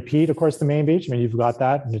want to repeat, of course, the main beach. I mean, you've got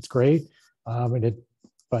that and it's great.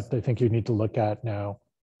 But I think you need to look at now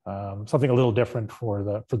something a little different for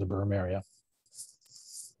the berm area.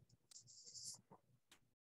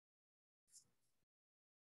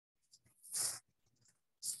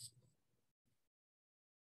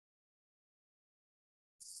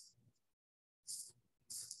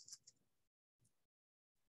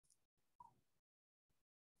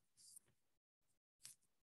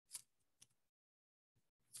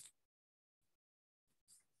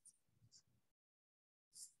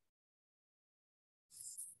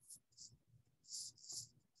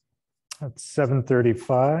 At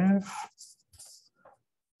 7:35.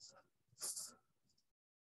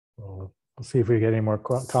 We'll see if we get any more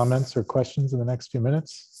comments or questions in the next few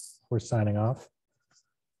minutes. We're signing off.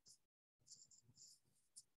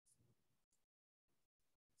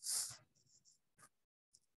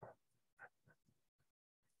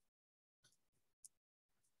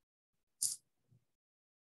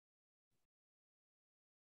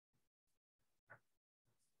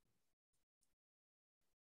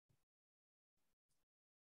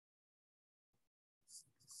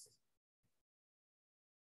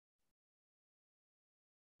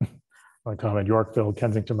 My comment, Yorkville,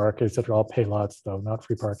 Kensington Market, etc. all pay lots though, not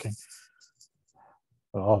free parking.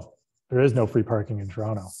 Well, there is no free parking in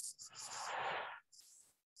Toronto.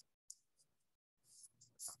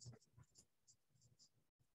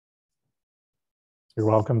 You're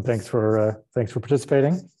welcome. Thanks for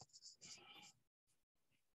participating.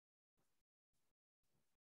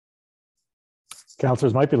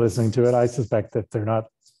 Councillors might be listening to it. I suspect that they're not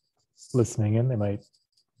listening in. They might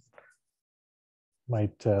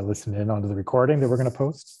listen in onto the recording that we're going to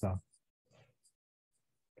post. So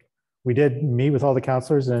we did meet with all the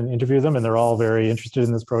councillors and interview them, and they're all very interested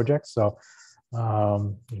in this project. So,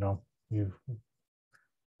 we're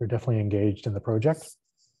they're definitely engaged in the project.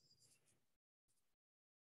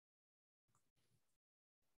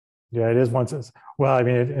 Yeah, it is well, I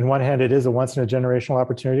mean, in one hand, it is a once in a generational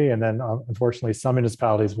opportunity. And then unfortunately, some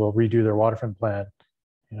municipalities will redo their waterfront plan,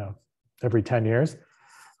 every 10 years.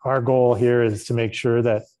 Our goal here is to make sure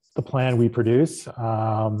that the plan we produce, it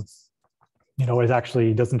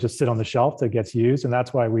actually doesn't just sit on the shelf, that gets used. And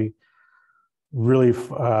that's why we really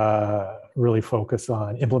focus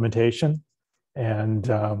on implementation, and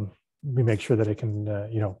we make sure that it can,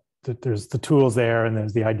 that there's the tools there and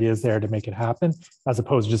there's the ideas there to make it happen, as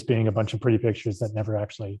opposed to just being a bunch of pretty pictures that never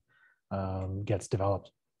actually gets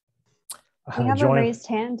developed. We have a raised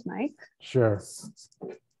hand, Mike. Sure.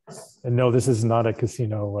 And no, this is not a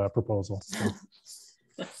casino proposal.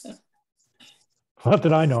 So. Not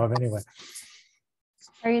that I know of, anyway.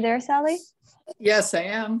 Are you there, Sally? Yes, I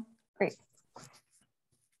am. Great.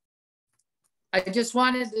 I just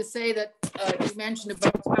wanted to say that you mentioned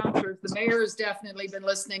about councillors. The mayor has definitely been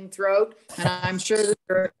listening throughout, and I'm sure that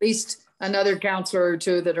there are at least another councillor or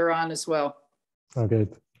two that are on as well. Okay,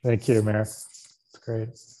 thank you, Mayor. It's great.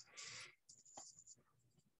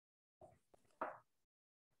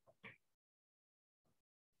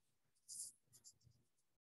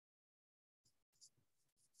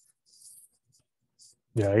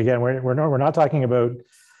 Yeah, again, we're not talking about,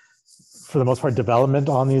 for the most part, development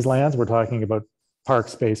on these lands. We're talking about park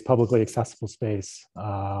space, publicly accessible space.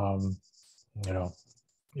 If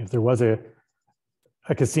there was a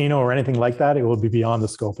casino or anything like that, it will be beyond the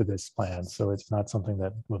scope of this plan. So it's not something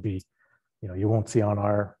that will be, you won't see on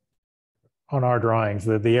our drawings.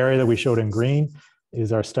 The area that we showed in green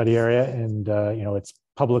is our study area, and it's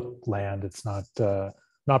public land. It's not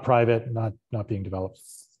private, not being developed.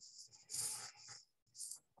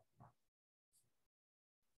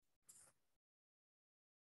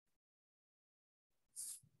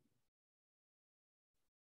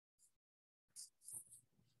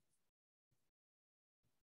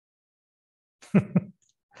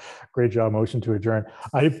 Great job. Motion to adjourn.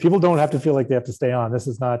 People don't have to feel like they have to stay on. This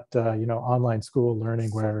is not, online school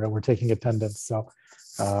learning where we're taking attendance. So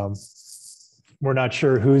we're not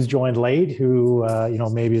sure who's joined late, who,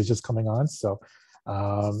 maybe is just coming on. So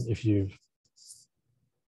if you've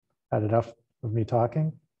had enough of me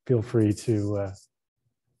talking, feel free to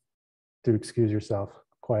excuse yourself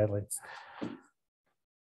quietly.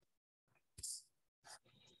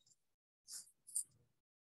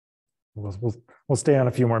 We'll stay on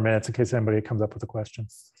a few more minutes in case anybody comes up with a question.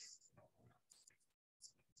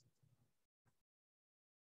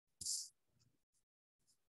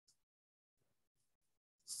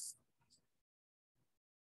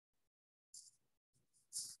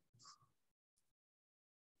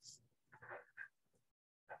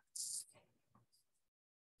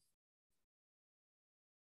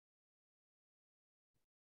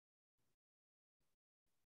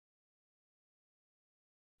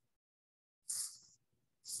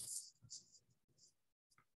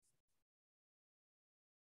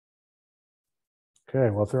 Okay,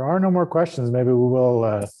 well, if there are no more questions, maybe we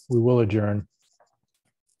will adjourn.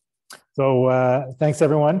 So thanks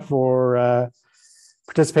everyone for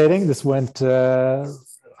participating. This went, I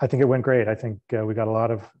think it went great. I think we got a lot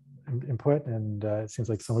of input, and it seems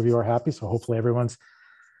like some of you are happy. So hopefully everyone's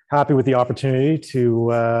happy with the opportunity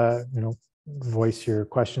to voice your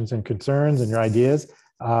questions and concerns and your ideas.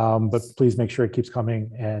 But please make sure it keeps coming,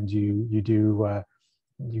 and you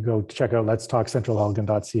go check out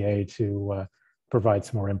letstalkcentralelgin.ca to provide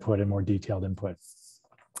some more input and more detailed input.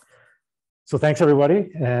 So thanks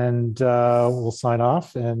everybody, and we'll sign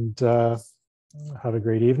off, and have a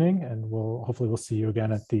great evening, and hopefully we'll see you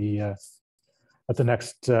again at the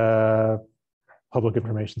next Public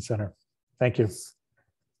Information Center. Thank you.